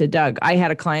said to Doug, I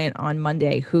had a client on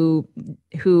Monday who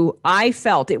I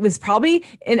felt it was probably,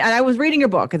 and I was reading your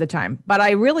book at the time, but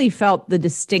I really felt the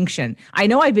distinction. I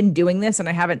know I've been doing this and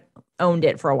I haven't owned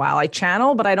it for a while. I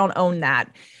channel, but I don't own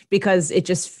that because it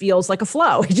just feels like a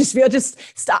flow. It just feels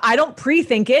I don't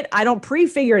pre-think it. I don't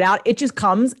pre-figure it out. It just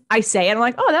comes, I say it. I'm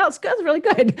like, oh, that's really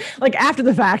good. Like after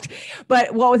the fact.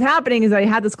 But what was happening is I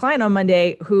had this client on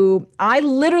Monday who I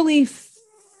literally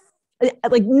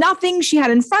like nothing she had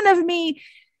in front of me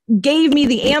gave me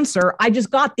the answer. I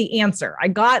just got the answer.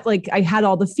 I had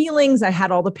all the feelings. I had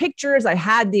all the pictures. I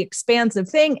had the expansive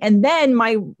thing. And then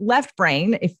my left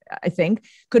brain, I think,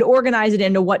 could organize it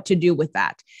into what to do with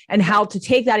that and how to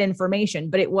take that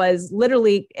information. But it was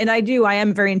literally, and I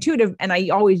am very intuitive and I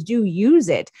always do use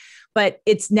it. but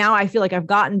it's now I feel like I've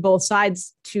gotten both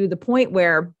sides to the point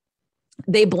where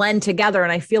they blend together.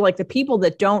 And I feel like the people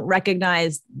that don't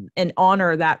recognize and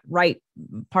honor that right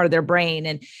part of their brain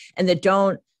and that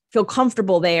don't feel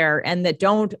comfortable there and that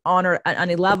don't honor on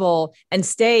any level and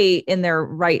stay in their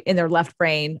left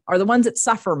brain are the ones that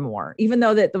suffer more, even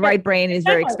though that the right brain is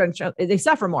very expensive. They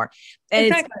suffer more.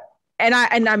 And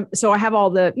so I have all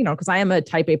the, cause I am a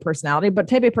type A personality, but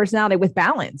type A personality with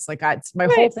balance. Like my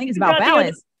whole thing is about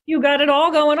balance. You got it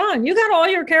all going on. You got all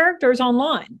your characters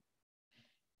online.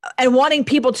 And wanting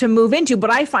people to move into, but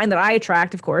I find that I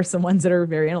attract, of course, the ones that are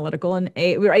very analytical and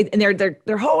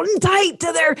they're holding tight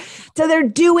to their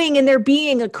doing and their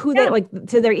being, like who they like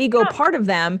to their ego part of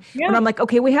them. And I'm like,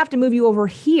 okay, we have to move you over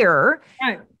here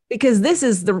because this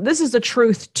is the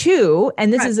truth too,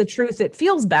 and this is a truth that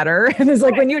feels better. And it's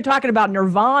like when you're talking about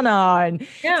nirvana and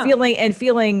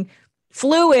feeling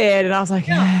fluid, and I was like,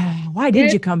 why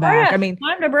did you come back? I mean,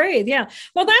 time to breathe. Yeah.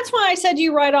 Well, that's why I said to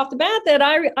you right off the bat that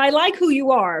I like who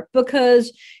you are,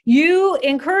 because you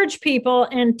encourage people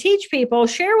and teach people,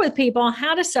 share with people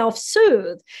how to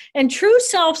self-soothe. And true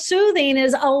self-soothing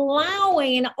is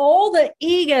allowing all the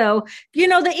ego,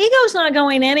 the ego's not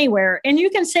going anywhere. And you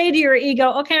can say to your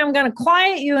ego, okay, I'm going to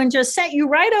quiet you and just set you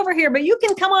right over here, but you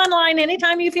can come online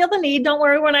anytime you feel the need. Don't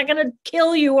worry, we're not going to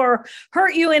kill you or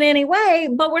hurt you in any way,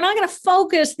 but we're not going to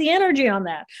focus the energy on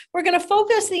that. We're going to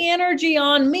focus the energy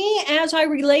on me as I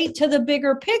relate to the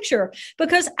bigger picture,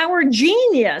 because our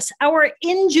genius, our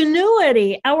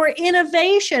ingenuity, our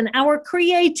innovation, our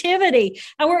creativity,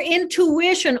 our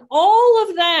intuition, all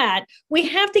of that, we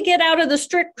have to get out of the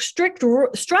strict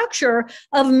structure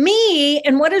of me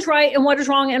and what is right and what is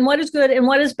wrong and what is good and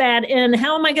what is bad and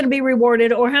how am I going to be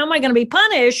rewarded or how am I going to be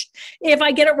punished if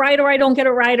I get it right or I don't get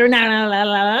it right or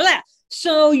la.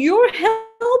 So you're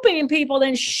helping people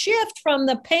then shift from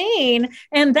the pain.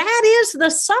 And that is the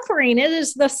suffering. It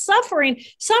is the suffering.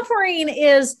 Suffering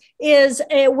is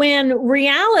when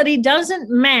reality doesn't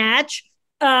match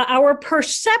our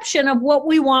perception of what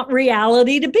we want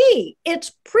reality to be.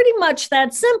 It's pretty much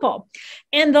that simple.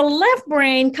 And the left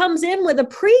brain comes in with a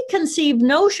preconceived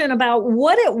notion about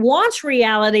what it wants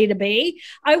reality to be.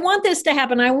 I want this to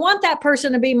happen. I want that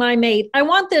person to be my mate. I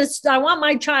want this. I want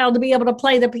my child to be able to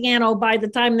play the piano by the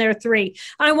time they're 3.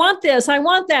 I want this. I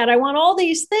want that. I want all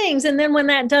these things. And then when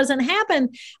that doesn't happen,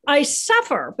 I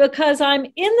suffer because I'm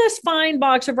in this fine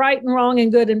box of right and wrong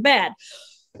and good and bad.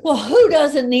 Well, who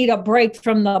doesn't need a break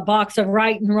from the box of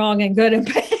right and wrong and good and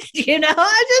bad?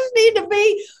 I just need to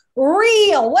be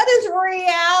real. What is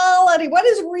reality? What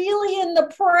is really in the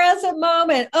present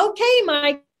moment? Okay,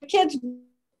 my kids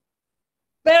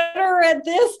better at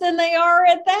this than they are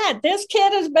at that. This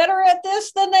kid is better at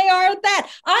this than they are at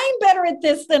that. I'm better at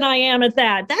this than I am at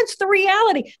that. That's the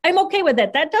reality. I'm okay with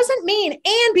it. That doesn't mean,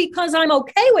 and because I'm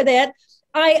okay with it,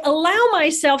 I allow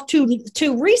myself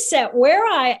to reset where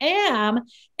I am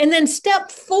and then step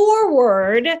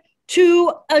forward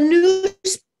to a new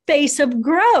space of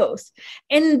growth.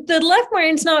 And the left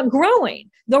brain's not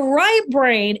growing. The right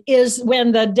brain is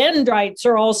when the dendrites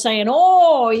are all saying,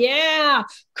 oh, yeah,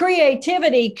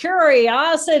 creativity,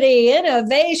 curiosity,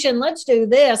 innovation. Let's do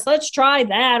this. Let's try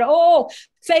that. Oh,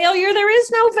 failure. There is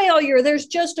no failure. There's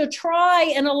just a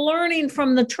try and a learning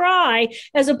from the try,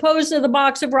 as opposed to the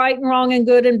box of right and wrong and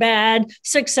good and bad,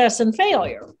 success and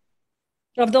failure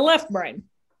of the left brain.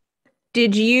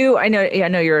 Did you, I know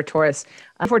you're a Taurus,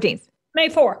 14th. May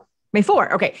 4. May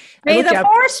 4. Okay. May the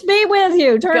force be with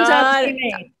you. Turns out to be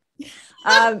me.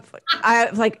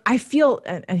 I feel,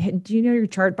 do you know your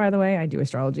chart, by the way? I do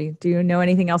astrology. Do you know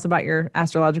anything else about your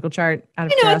astrological chart? I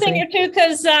know a thing or two,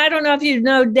 because I don't know if you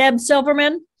know Deb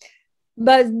Silverman,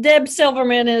 but Deb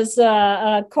Silverman is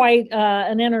quite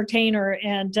an entertainer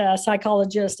and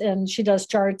psychologist, and she does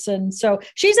charts. And so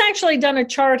she's actually done a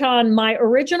chart on my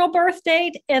original birth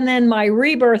date and then my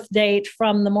rebirth date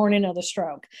from the morning of the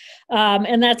stroke.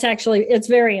 And that's actually, it's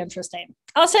very interesting.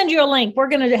 I'll send you a link. We're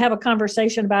going to have a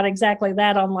conversation about exactly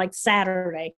that on like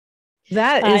Saturday.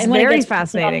 That is very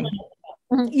fascinating.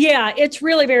 Yeah, it's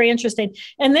really very interesting.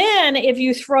 And then if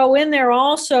you throw in there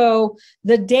also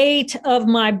the date of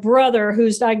my brother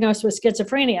who's diagnosed with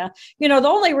schizophrenia, the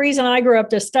only reason I grew up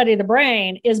to study the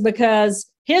brain is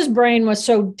because his brain was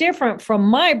so different from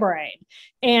my brain.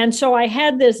 And so I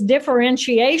had this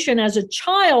differentiation as a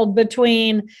child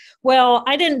between, well,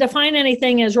 I didn't define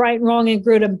anything as right and wrong and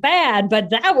good and bad,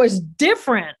 but that was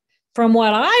different from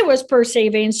what I was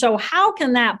perceiving. So how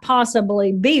can that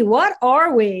possibly be? What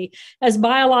are we as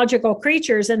biological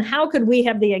creatures, and how could we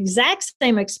have the exact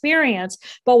same experience,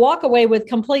 but walk away with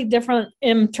complete different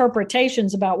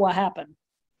interpretations about what happened?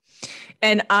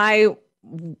 And I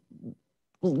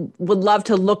would love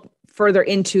to look further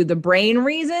into the brain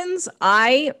reasons,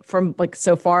 I, from like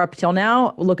so far up till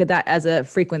now, look at that as a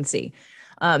frequency.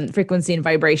 Frequency and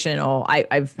vibrational.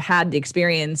 I've had the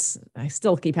experience. I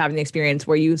still keep having the experience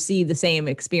where you see the same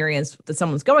experience that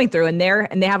someone's going through, and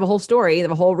they have a whole story, they have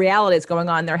a whole reality that's going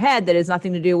on in their head that has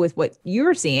nothing to do with what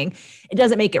you're seeing. It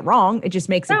doesn't make it wrong. It just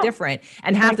makes it different.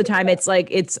 And half the time, it's like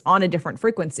it's on a different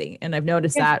frequency. And I've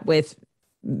noticed that with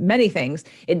many things.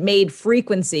 It made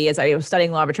frequency as I was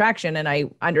studying law of attraction, and I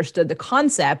understood the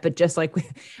concept, but just like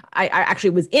I actually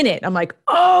was in it. I'm like,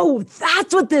 oh,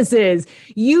 that's what this is.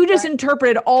 You just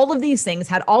interpreted all of these things,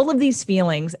 had all of these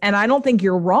feelings, and I don't think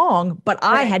you're wrong, but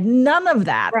I had none of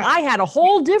that. I had a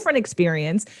whole different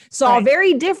experience, saw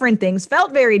very different things,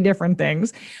 felt very different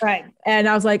things. And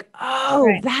I was like,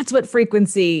 oh, that's what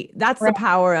frequency, that's the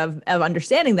power of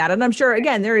understanding that. And I'm sure,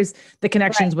 again, there is the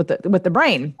connections with the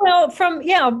brain. Well,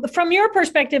 from your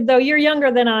perspective, though, you're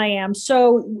younger than I am.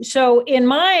 So in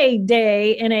my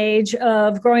day and age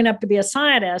of growing up to be a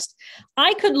scientist,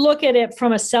 I could look at it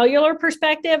from a cellular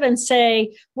perspective and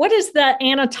say, what is the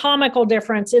anatomical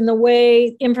difference in the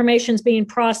way information is being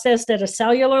processed at a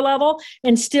cellular level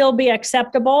and still be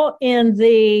acceptable in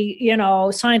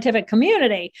the, scientific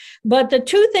community? But the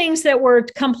two things that were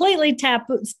completely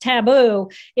taboo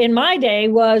in my day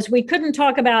was we couldn't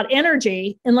talk about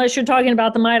energy unless you're talking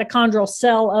about the mitochondrial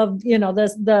cell of,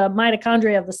 the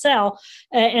mitochondria of the cell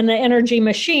and the energy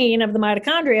machine of the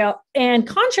mitochondria, and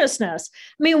consciousness.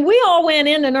 I mean, we all went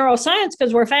into neuroscience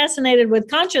because we're fascinated with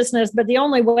consciousness, but the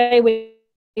only way we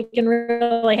can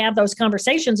really have those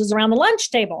conversations is around the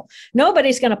lunch table.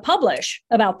 Nobody's going to publish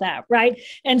about that, right?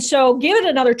 And so give it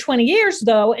another 20 years,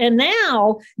 though, and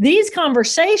now these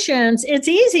conversations, it's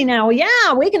easy now.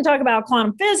 Yeah, we can talk about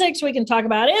quantum physics, we can talk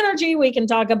about energy, we can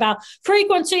talk about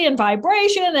frequency and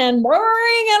vibration and bring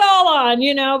it all on,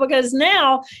 because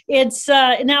now it's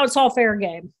all fair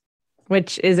game.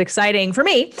 Which is exciting for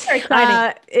me. Very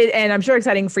exciting. And I'm sure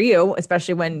exciting for you,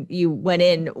 especially when you went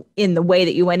in the way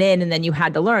that you went in and then you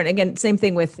had to learn. Again, same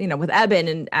thing with Eben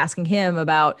and asking him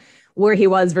about where he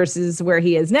was versus where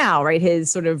he is now, right?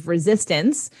 His sort of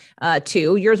resistance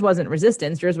to, yours wasn't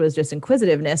resistance, yours was just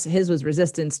inquisitiveness. His was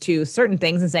resistance to certain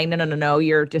things and saying, no,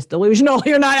 you're just delusional.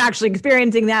 You're not actually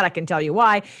experiencing that. I can tell you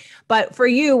why. But for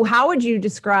you, how would you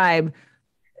describe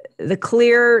the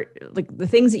clear, like the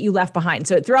things that you left behind?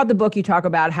 So throughout the book, you talk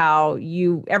about how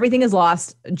everything is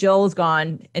lost, Jill is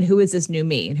gone, and who is this new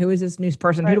me? And who is this new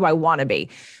person? Who do I want to be?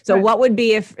 So what would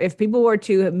be, if people were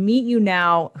to meet you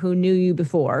now who knew you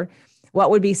before, what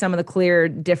would be some of the clear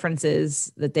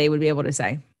differences that they would be able to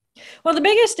say? Well, the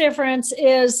biggest difference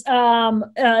is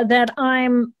that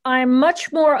I'm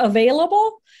much more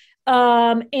available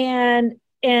and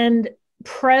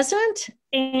present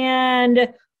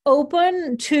and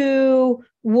open to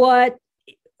what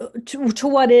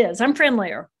is. I'm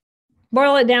friendlier.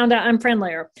 Boil it down to I'm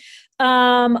friendlier.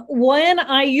 When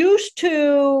I used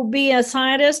to be a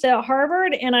scientist at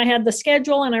Harvard and I had the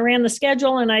schedule and I ran the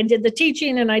schedule and I did the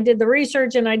teaching and I did the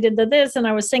research and I did this and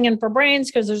I was singing for brains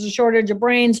because there's a shortage of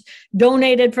brains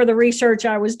donated for the research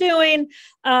I was doing.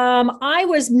 I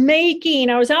was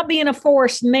out being a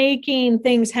force making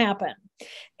things happen.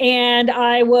 And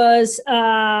I was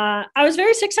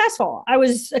very successful. I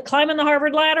was climbing the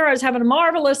Harvard ladder. I was having a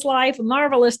marvelous life, a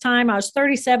marvelous time. I was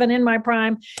 37 in my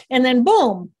prime. And then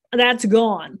boom, that's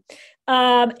gone.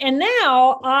 And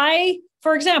now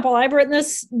for example, I've written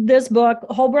this book,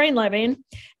 Whole Brain Living.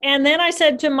 And then I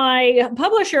said to my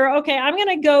publisher, okay, I'm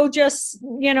going to go just,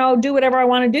 do whatever I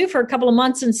want to do for a couple of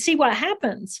months and see what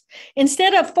happens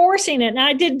instead of forcing it. Now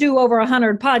I did do over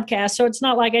 100 podcasts, so it's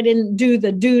not like I didn't do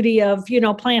the duty of,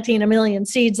 planting a million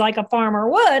seeds like a farmer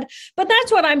would, but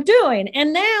that's what I'm doing.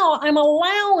 And now I'm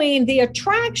allowing the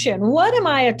attraction. What am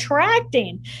I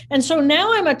attracting? And so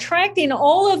now I'm attracting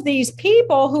all of these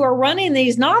people who are running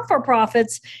these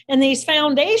not-for-profits and these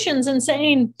foundations and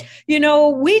saying,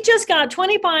 we just got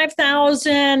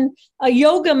 25,000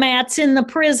 yoga mats in the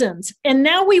prisons. And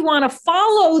now we want to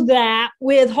follow that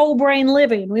with whole brain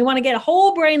living. We want to get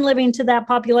whole brain living to that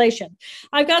population.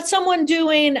 I've got someone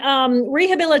doing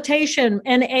rehabilitation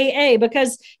and AA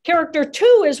because character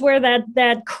 2 is where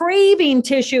that craving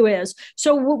tissue is.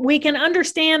 So we can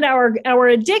understand our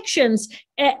addictions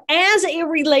as it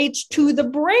relates to the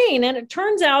brain. And it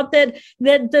turns out that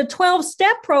the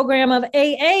 12-step program of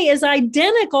AA is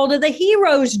identical to the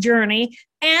hero's journey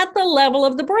at the level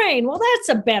of the brain. Well, that's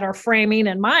a better framing,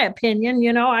 in my opinion.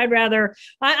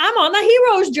 I'm on the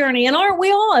hero's journey, and aren't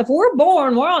we all? If we're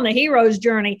born, we're on the hero's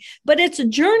journey, but it's a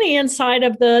journey inside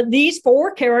of these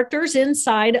four characters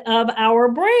inside of our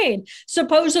brain.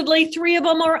 Supposedly 3 of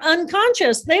them are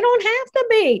unconscious. They don't have to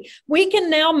be. We can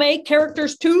now make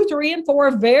characters 2, 3, and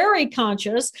 4 very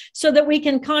conscious so that we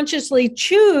can consciously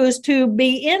choose to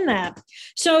be in that.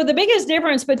 So the biggest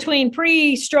difference between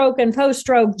pre-stroke and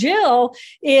post-stroke Jill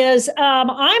is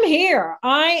I'm here.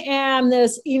 I am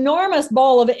this enormous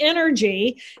ball of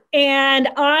energy, and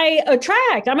I'm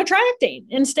attracting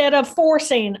instead of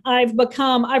forcing. I've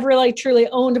really truly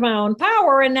owned my own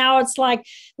power. And now it's like,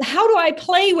 how do I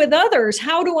play with others?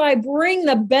 How do I bring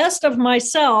the best of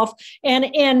myself and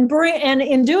in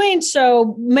doing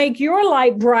so, make your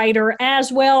light brighter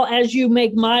as well as you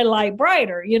make my light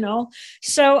brighter,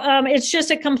 So it's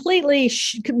just a completely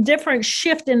different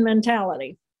shift in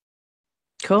mentality.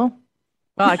 Cool.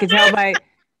 Well, I can tell by,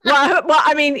 well,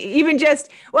 I mean, even just,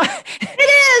 well, it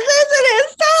is, isn't it?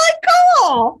 It's totally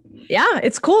cool. Yeah,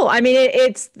 it's cool. I mean,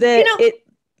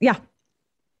 yeah.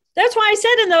 That's why I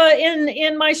said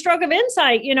in my stroke of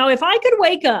insight, if I could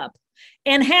wake up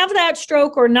and have that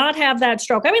stroke or not have that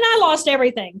stroke. I mean, I lost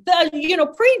everything.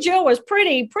 Pre-Jill was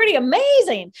pretty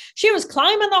amazing. She was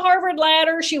climbing the Harvard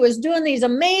ladder. She was doing these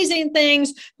amazing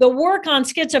things. The work on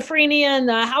schizophrenia and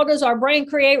how does our brain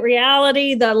create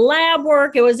reality, the lab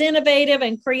work, it was innovative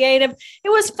and creative. It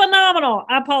was phenomenal.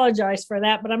 I apologize for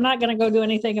that, but I'm not going to go do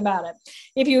anything about it.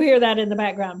 If you hear that in the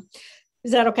background.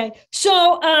 Is that okay?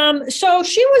 So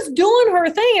she was doing her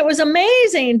thing. It was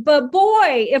amazing. But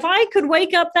boy, if I could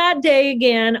wake up that day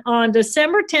again on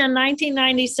December 10,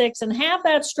 1996 and have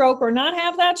that stroke or not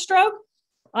have that stroke,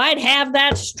 I'd have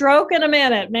that stroke in a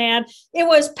minute, man. It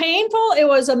was painful. It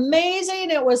was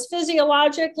amazing. It was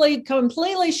physiologically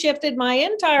completely shifted my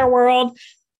entire world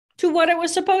to what it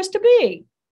was supposed to be.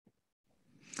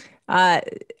 I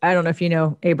don't know if you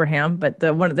know Abraham, but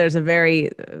there's a very,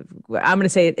 I'm going to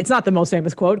say it's not the most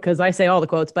famous quote because I say all the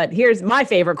quotes, but here's my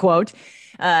favorite quote.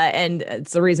 And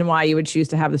it's the reason why you would choose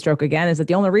to have the stroke again is that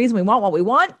the only reason we want what we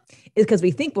want is because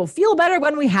we think we'll feel better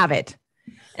when we have it.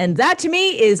 And that to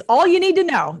me is all you need to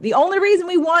know. The only reason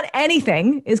we want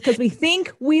anything is because we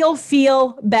think we'll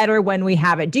feel better when we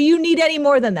have it. Do you need any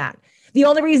more than that? The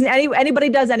only reason anybody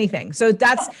does anything. So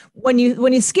that's when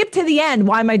you skip to the end,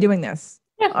 why am I doing this?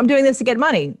 I'm doing this to get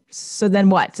money. So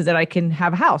then what? So that I can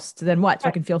have a house. So then what? So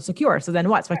I can feel secure. So then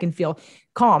what? So I can feel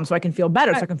calm. So I can feel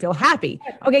better. So I can feel happy.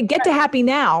 Okay, get to happy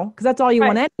now because that's all you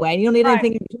want anyway. And you don't need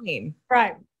anything in between.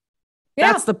 Right.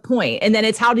 Yeah. That's the point. And then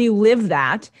it's how do you live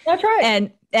that? That's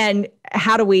right. And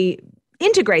how do we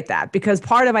integrate that? Because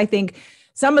part of, I think,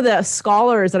 some of the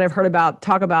scholars that I've heard about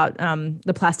talk about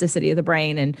the plasticity of the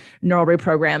brain and neural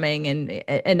reprogramming,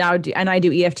 and I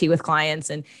do EFT with clients,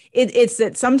 and it's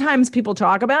that sometimes people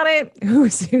talk about it who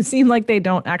seem like they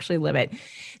don't actually live it.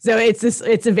 So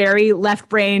it's a very left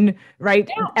brain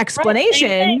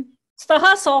explanation. Right. It's the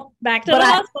hustle. Back to the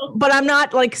hustle. But I'm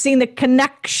not like seeing the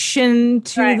connection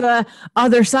to the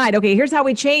other side. Okay, here's how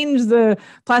we change the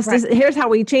plasticity. Here's how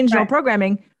we change neural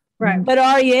programming. Right. But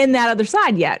are you in that other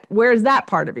side yet? Where's that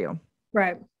part of you?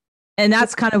 Right. And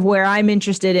that's kind of where I'm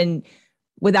interested in,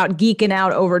 without geeking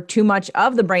out over too much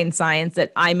of the brain science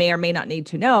that I may or may not need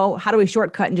to know. How do we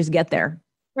shortcut and just get there?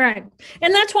 Right.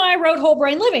 And that's why I wrote Whole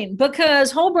Brain Living,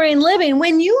 because Whole Brain Living,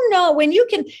 when you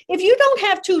can, if you don't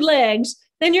have 2 legs,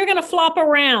 then you're going to flop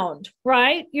around,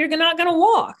 right? You're not going to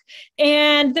walk.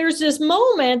 And there's this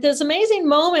amazing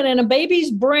moment in a baby's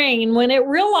brain when it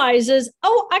realizes,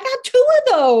 oh, I got 2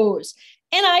 of those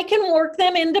and I can work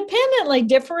them independently.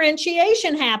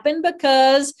 Differentiation happened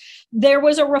because there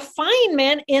was a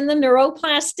refinement in the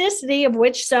neuroplasticity of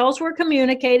which cells were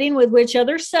communicating with which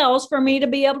other cells for me to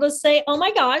be able to say, oh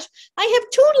my gosh, I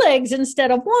have 2 legs instead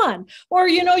of 1. Or,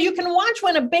 you can watch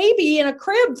when a baby in a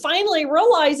crib finally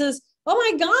realizes, oh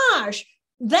my gosh,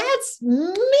 that's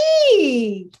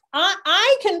me.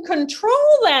 I can control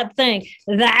that thing.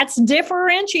 That's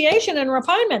differentiation and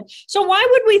refinement. So why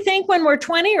would we think when we're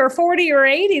 20 or 40 or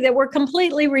 80 that we're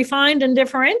completely refined and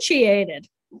differentiated?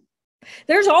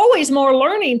 There's always more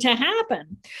learning to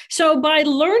happen. So by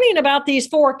learning about these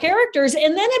 4 characters,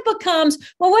 and then it becomes,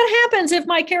 well, what happens if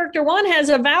my character 1 has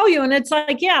a value? And it's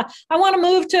like, yeah, I want to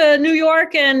move to New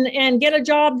York and get a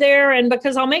job there. And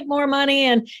because I'll make more money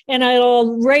and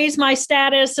it'll raise my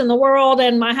status in the world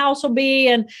and my house will be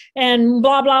and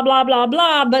blah, blah, blah, blah,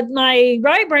 blah. But my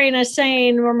right brain is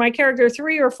saying, or my character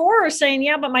 3 or 4 are saying,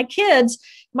 yeah, but my kids,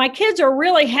 my kids are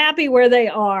really happy where they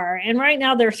are. And right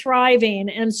now they're thriving.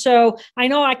 And so I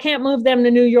know I can't move them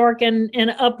to New York and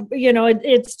up,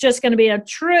 it's just going to be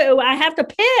I have to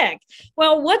pick.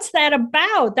 Well, what's that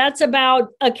about? That's about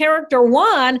a character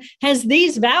one has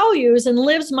these values and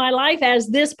lives my life as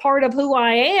this part of who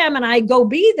I am. And I go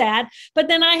be that. But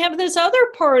then I have this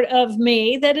other part of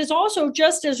me that is also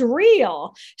just as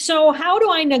real. So how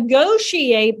do I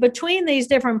negotiate between these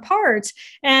different parts?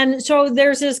 And so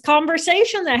there's this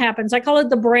conversation that happens. I call it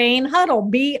the brain huddle,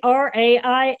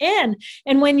 BRAIN.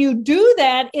 And when you do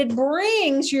that, it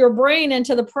brings your brain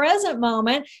into the present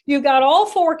moment. You've got all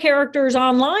four characters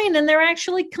online and they're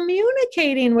actually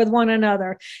communicating with one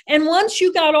another. And once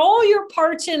you got all your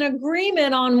parts in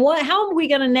agreement on how are we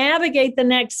going to navigate the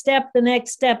next step,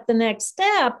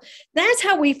 that's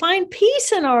how we find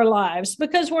peace in our lives,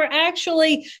 because we're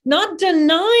actually not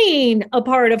denying a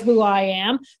part of who I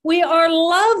am. We are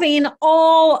loving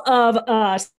all of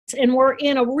us. And we're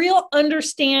in a real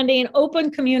understanding,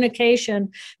 open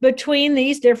communication between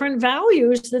these different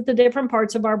values that the different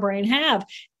parts of our brain have.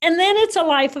 And then it's a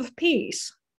life of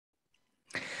peace.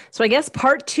 So I guess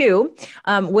part 2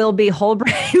 will be whole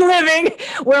brain living,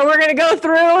 where we're going to go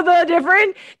through the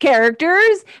different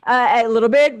characters a little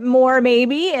bit more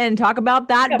maybe and talk about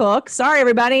that book. Sorry,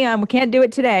 everybody. We can't do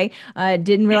it today.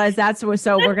 Didn't realize that. So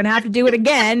we're going to have to do it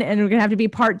again, and we're going to have to be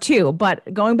part 2.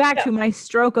 But going back to my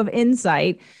stroke of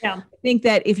insight, I think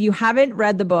that if you haven't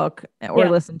read the book or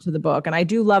listened to the book, and I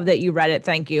do love that you read it.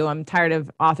 Thank you. I'm tired of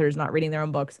authors not reading their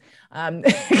own books,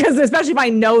 because especially if I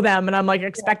know them and I'm like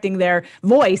expecting their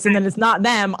voice and then it's not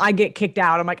them, I get kicked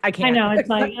out. I'm like, I can't. I know. It's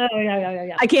like, oh,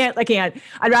 yeah. I can't.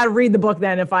 I'd rather read the book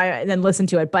than listen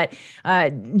to it. But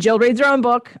Jill reads her own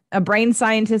book, A Brain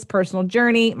Scientist's Personal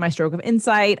Journey, My Stroke of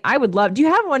Insight. I would love, do you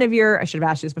have I should have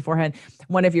asked you this beforehand,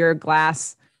 one of your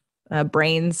glass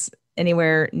brains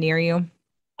anywhere near you?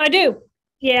 I do.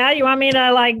 Yeah. You want me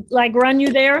to like run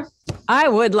you there? I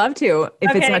would love to,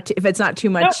 if it's not too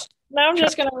much. Nope. No, I'm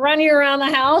just going to run you around the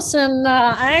house. And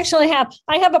I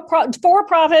have a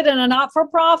for-profit and a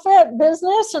not-for-profit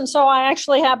business. And so I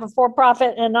actually have a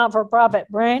for-profit and not-for-profit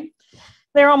brain.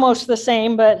 They're almost the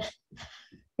same, but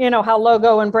you know how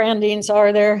logo and brandings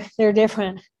are, they're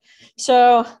different.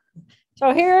 So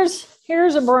here's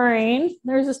a brain.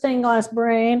 There's a stained glass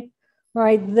brain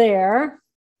right there.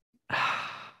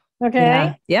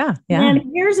 Okay. Yeah.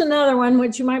 And here's another one,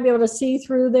 which you might be able to see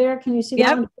through there. Can you see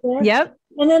that one there? Yep.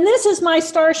 And then this is my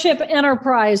Starship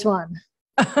Enterprise one.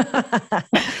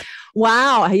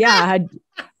 Wow. Yeah.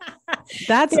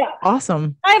 That's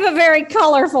awesome. I have a very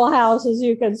colorful house, as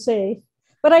you can see.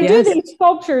 But I do these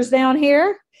sculptures down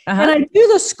here. And I do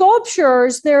the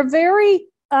sculptures. They're very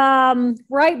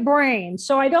right brain.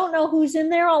 So I don't know who's in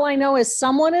there. All I know is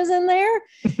someone is in there.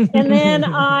 And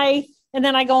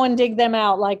then I go and dig them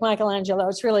out like Michelangelo.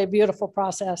 It's really a beautiful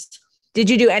process. Did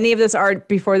you do any of this art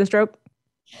before the stroke?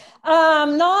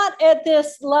 Not at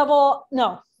this level.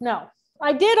 No.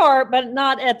 I did art, but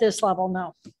not at this level.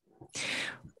 No.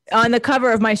 On the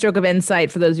cover of My Stroke of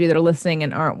Insight, for those of you that are listening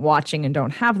and aren't watching and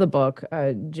don't have the book,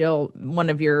 Jill, one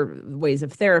of your ways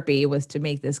of therapy was to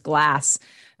make this glass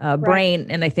brain.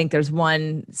 And I think there's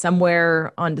one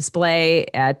somewhere on display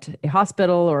at a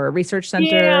hospital or a research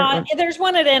center. Yeah, there's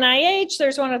one at NIH.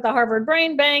 There's one at the Harvard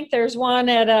Brain Bank. There's one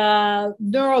at a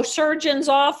neurosurgeon's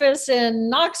office in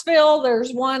Knoxville.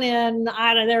 There's one in,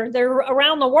 they're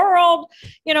around the world.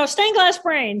 You know, stained glass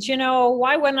brains,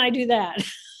 why wouldn't I do that?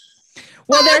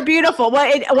 Well, they're beautiful.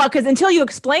 Because until you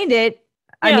explained it,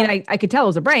 I mean, I could tell it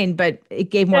was a brain, but it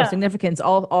gave more significance,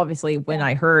 obviously, when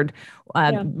I heard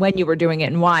when you were doing it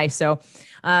and why. So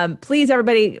please,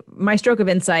 everybody, My Stroke of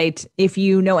Insight, if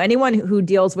you know anyone who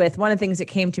deals with, one of the things that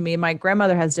came to me, my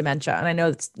grandmother has dementia, and I know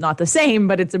it's not the same,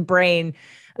 but it's a brain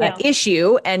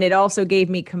issue. And it also gave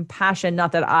me compassion,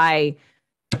 not that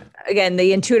again,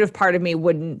 the intuitive part of me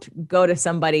wouldn't go to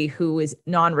somebody who is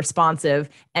non-responsive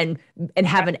and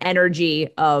have an energy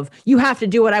of, you have to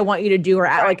do what I want you to do, or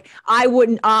like I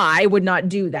would not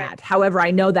do that. However,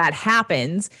 I know that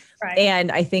happens. Right. And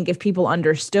I think if people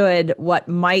understood what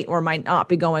might or might not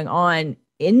be going on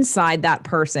inside that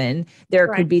person, there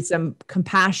could be some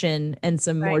compassion and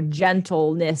some more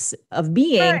gentleness of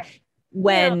being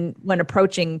when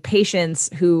approaching patients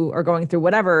who are going through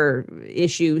whatever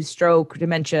issues, stroke,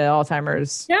 dementia,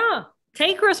 Alzheimer's.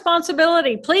 Take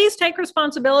responsibility. Please take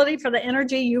responsibility for the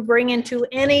energy you bring into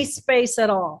any space at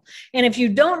all. And if you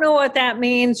don't know what that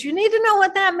means, you need to know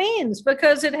what that means,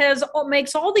 because it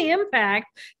makes all the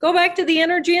impact. Go back to the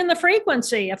energy and the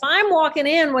frequency. If I'm walking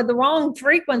in with the wrong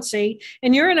frequency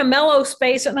and you're in a mellow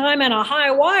space and I'm in a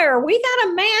high wire, we got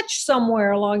to match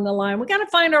somewhere along the line. We got to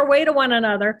find our way to one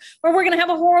another, or we're going to have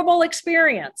a horrible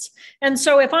experience. And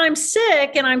so if I'm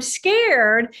sick and I'm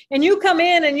scared and you come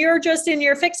in and you're just in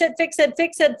your fix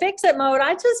it mode,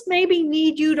 I just maybe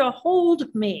need you to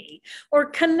hold me or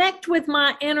connect with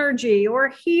my energy or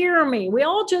hear me. We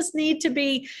all just need to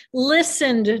be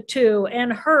listened to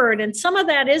and heard. And some of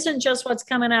that isn't just what's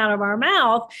coming out of our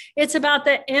mouth. It's about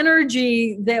the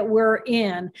energy that we're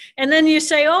in. And then you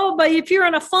say, oh, but if you're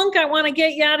in a funk, I want to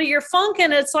get you out of your funk.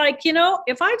 And it's like,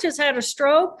 if I just had a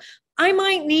stroke, I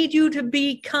might need you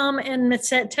to come and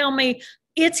tell me,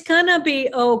 it's going to be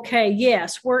okay.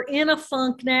 Yes, we're in a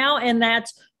funk now, and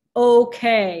that's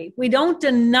okay. We don't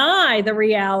deny the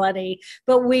reality,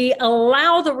 but we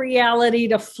allow the reality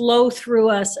to flow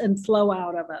through us and flow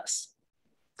out of us.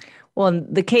 Well,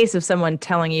 in the case of someone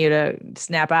telling you to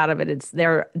snap out of it, it's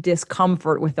their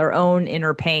discomfort with their own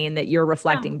inner pain that you're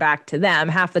reflecting back to them.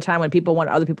 Half the time when people want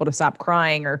other people to stop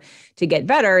crying or to get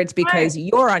better, it's because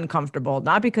you're uncomfortable,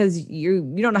 not because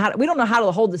we don't know how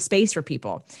to hold the space for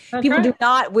people. That's people do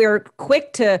not, we're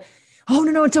quick to, oh,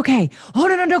 no, it's okay. Oh,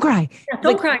 no, don't cry. Yeah,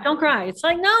 don't cry. It's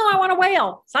like, no, I want to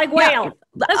wail. It's like, wail.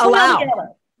 Yeah,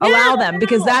 allow them,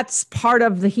 because that's part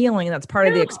of the healing. That's part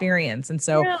of the experience. And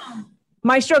so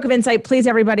My Stroke of Insight, please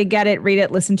everybody get it, read it,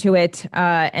 listen to it,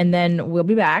 and then we'll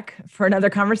be back for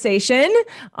another conversation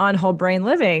on whole brain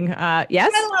living.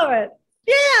 Yes? I love it.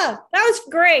 Yeah, that was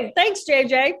great. Thanks,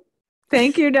 JJ.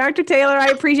 Thank you, Dr. Taylor. I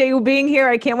appreciate you being here.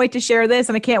 I can't wait to share this,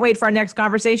 and I can't wait for our next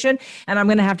conversation. And I'm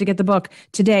going to have to get the book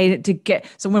today to get.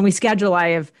 So when we schedule,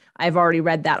 I've already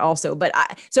read that also. But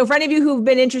so for any of you who've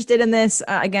been interested in this,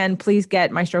 again, please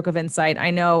get My Stroke of Insight. I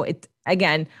know it.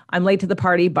 Again, I'm late to the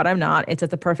party, but I'm not. It's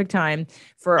at the perfect time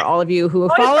for all of you who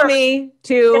follow me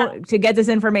to get this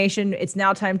information. It's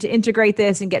now time to integrate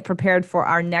this and get prepared for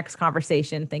our next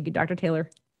conversation. Thank you, Dr. Taylor.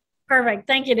 Perfect.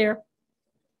 Thank you, dear.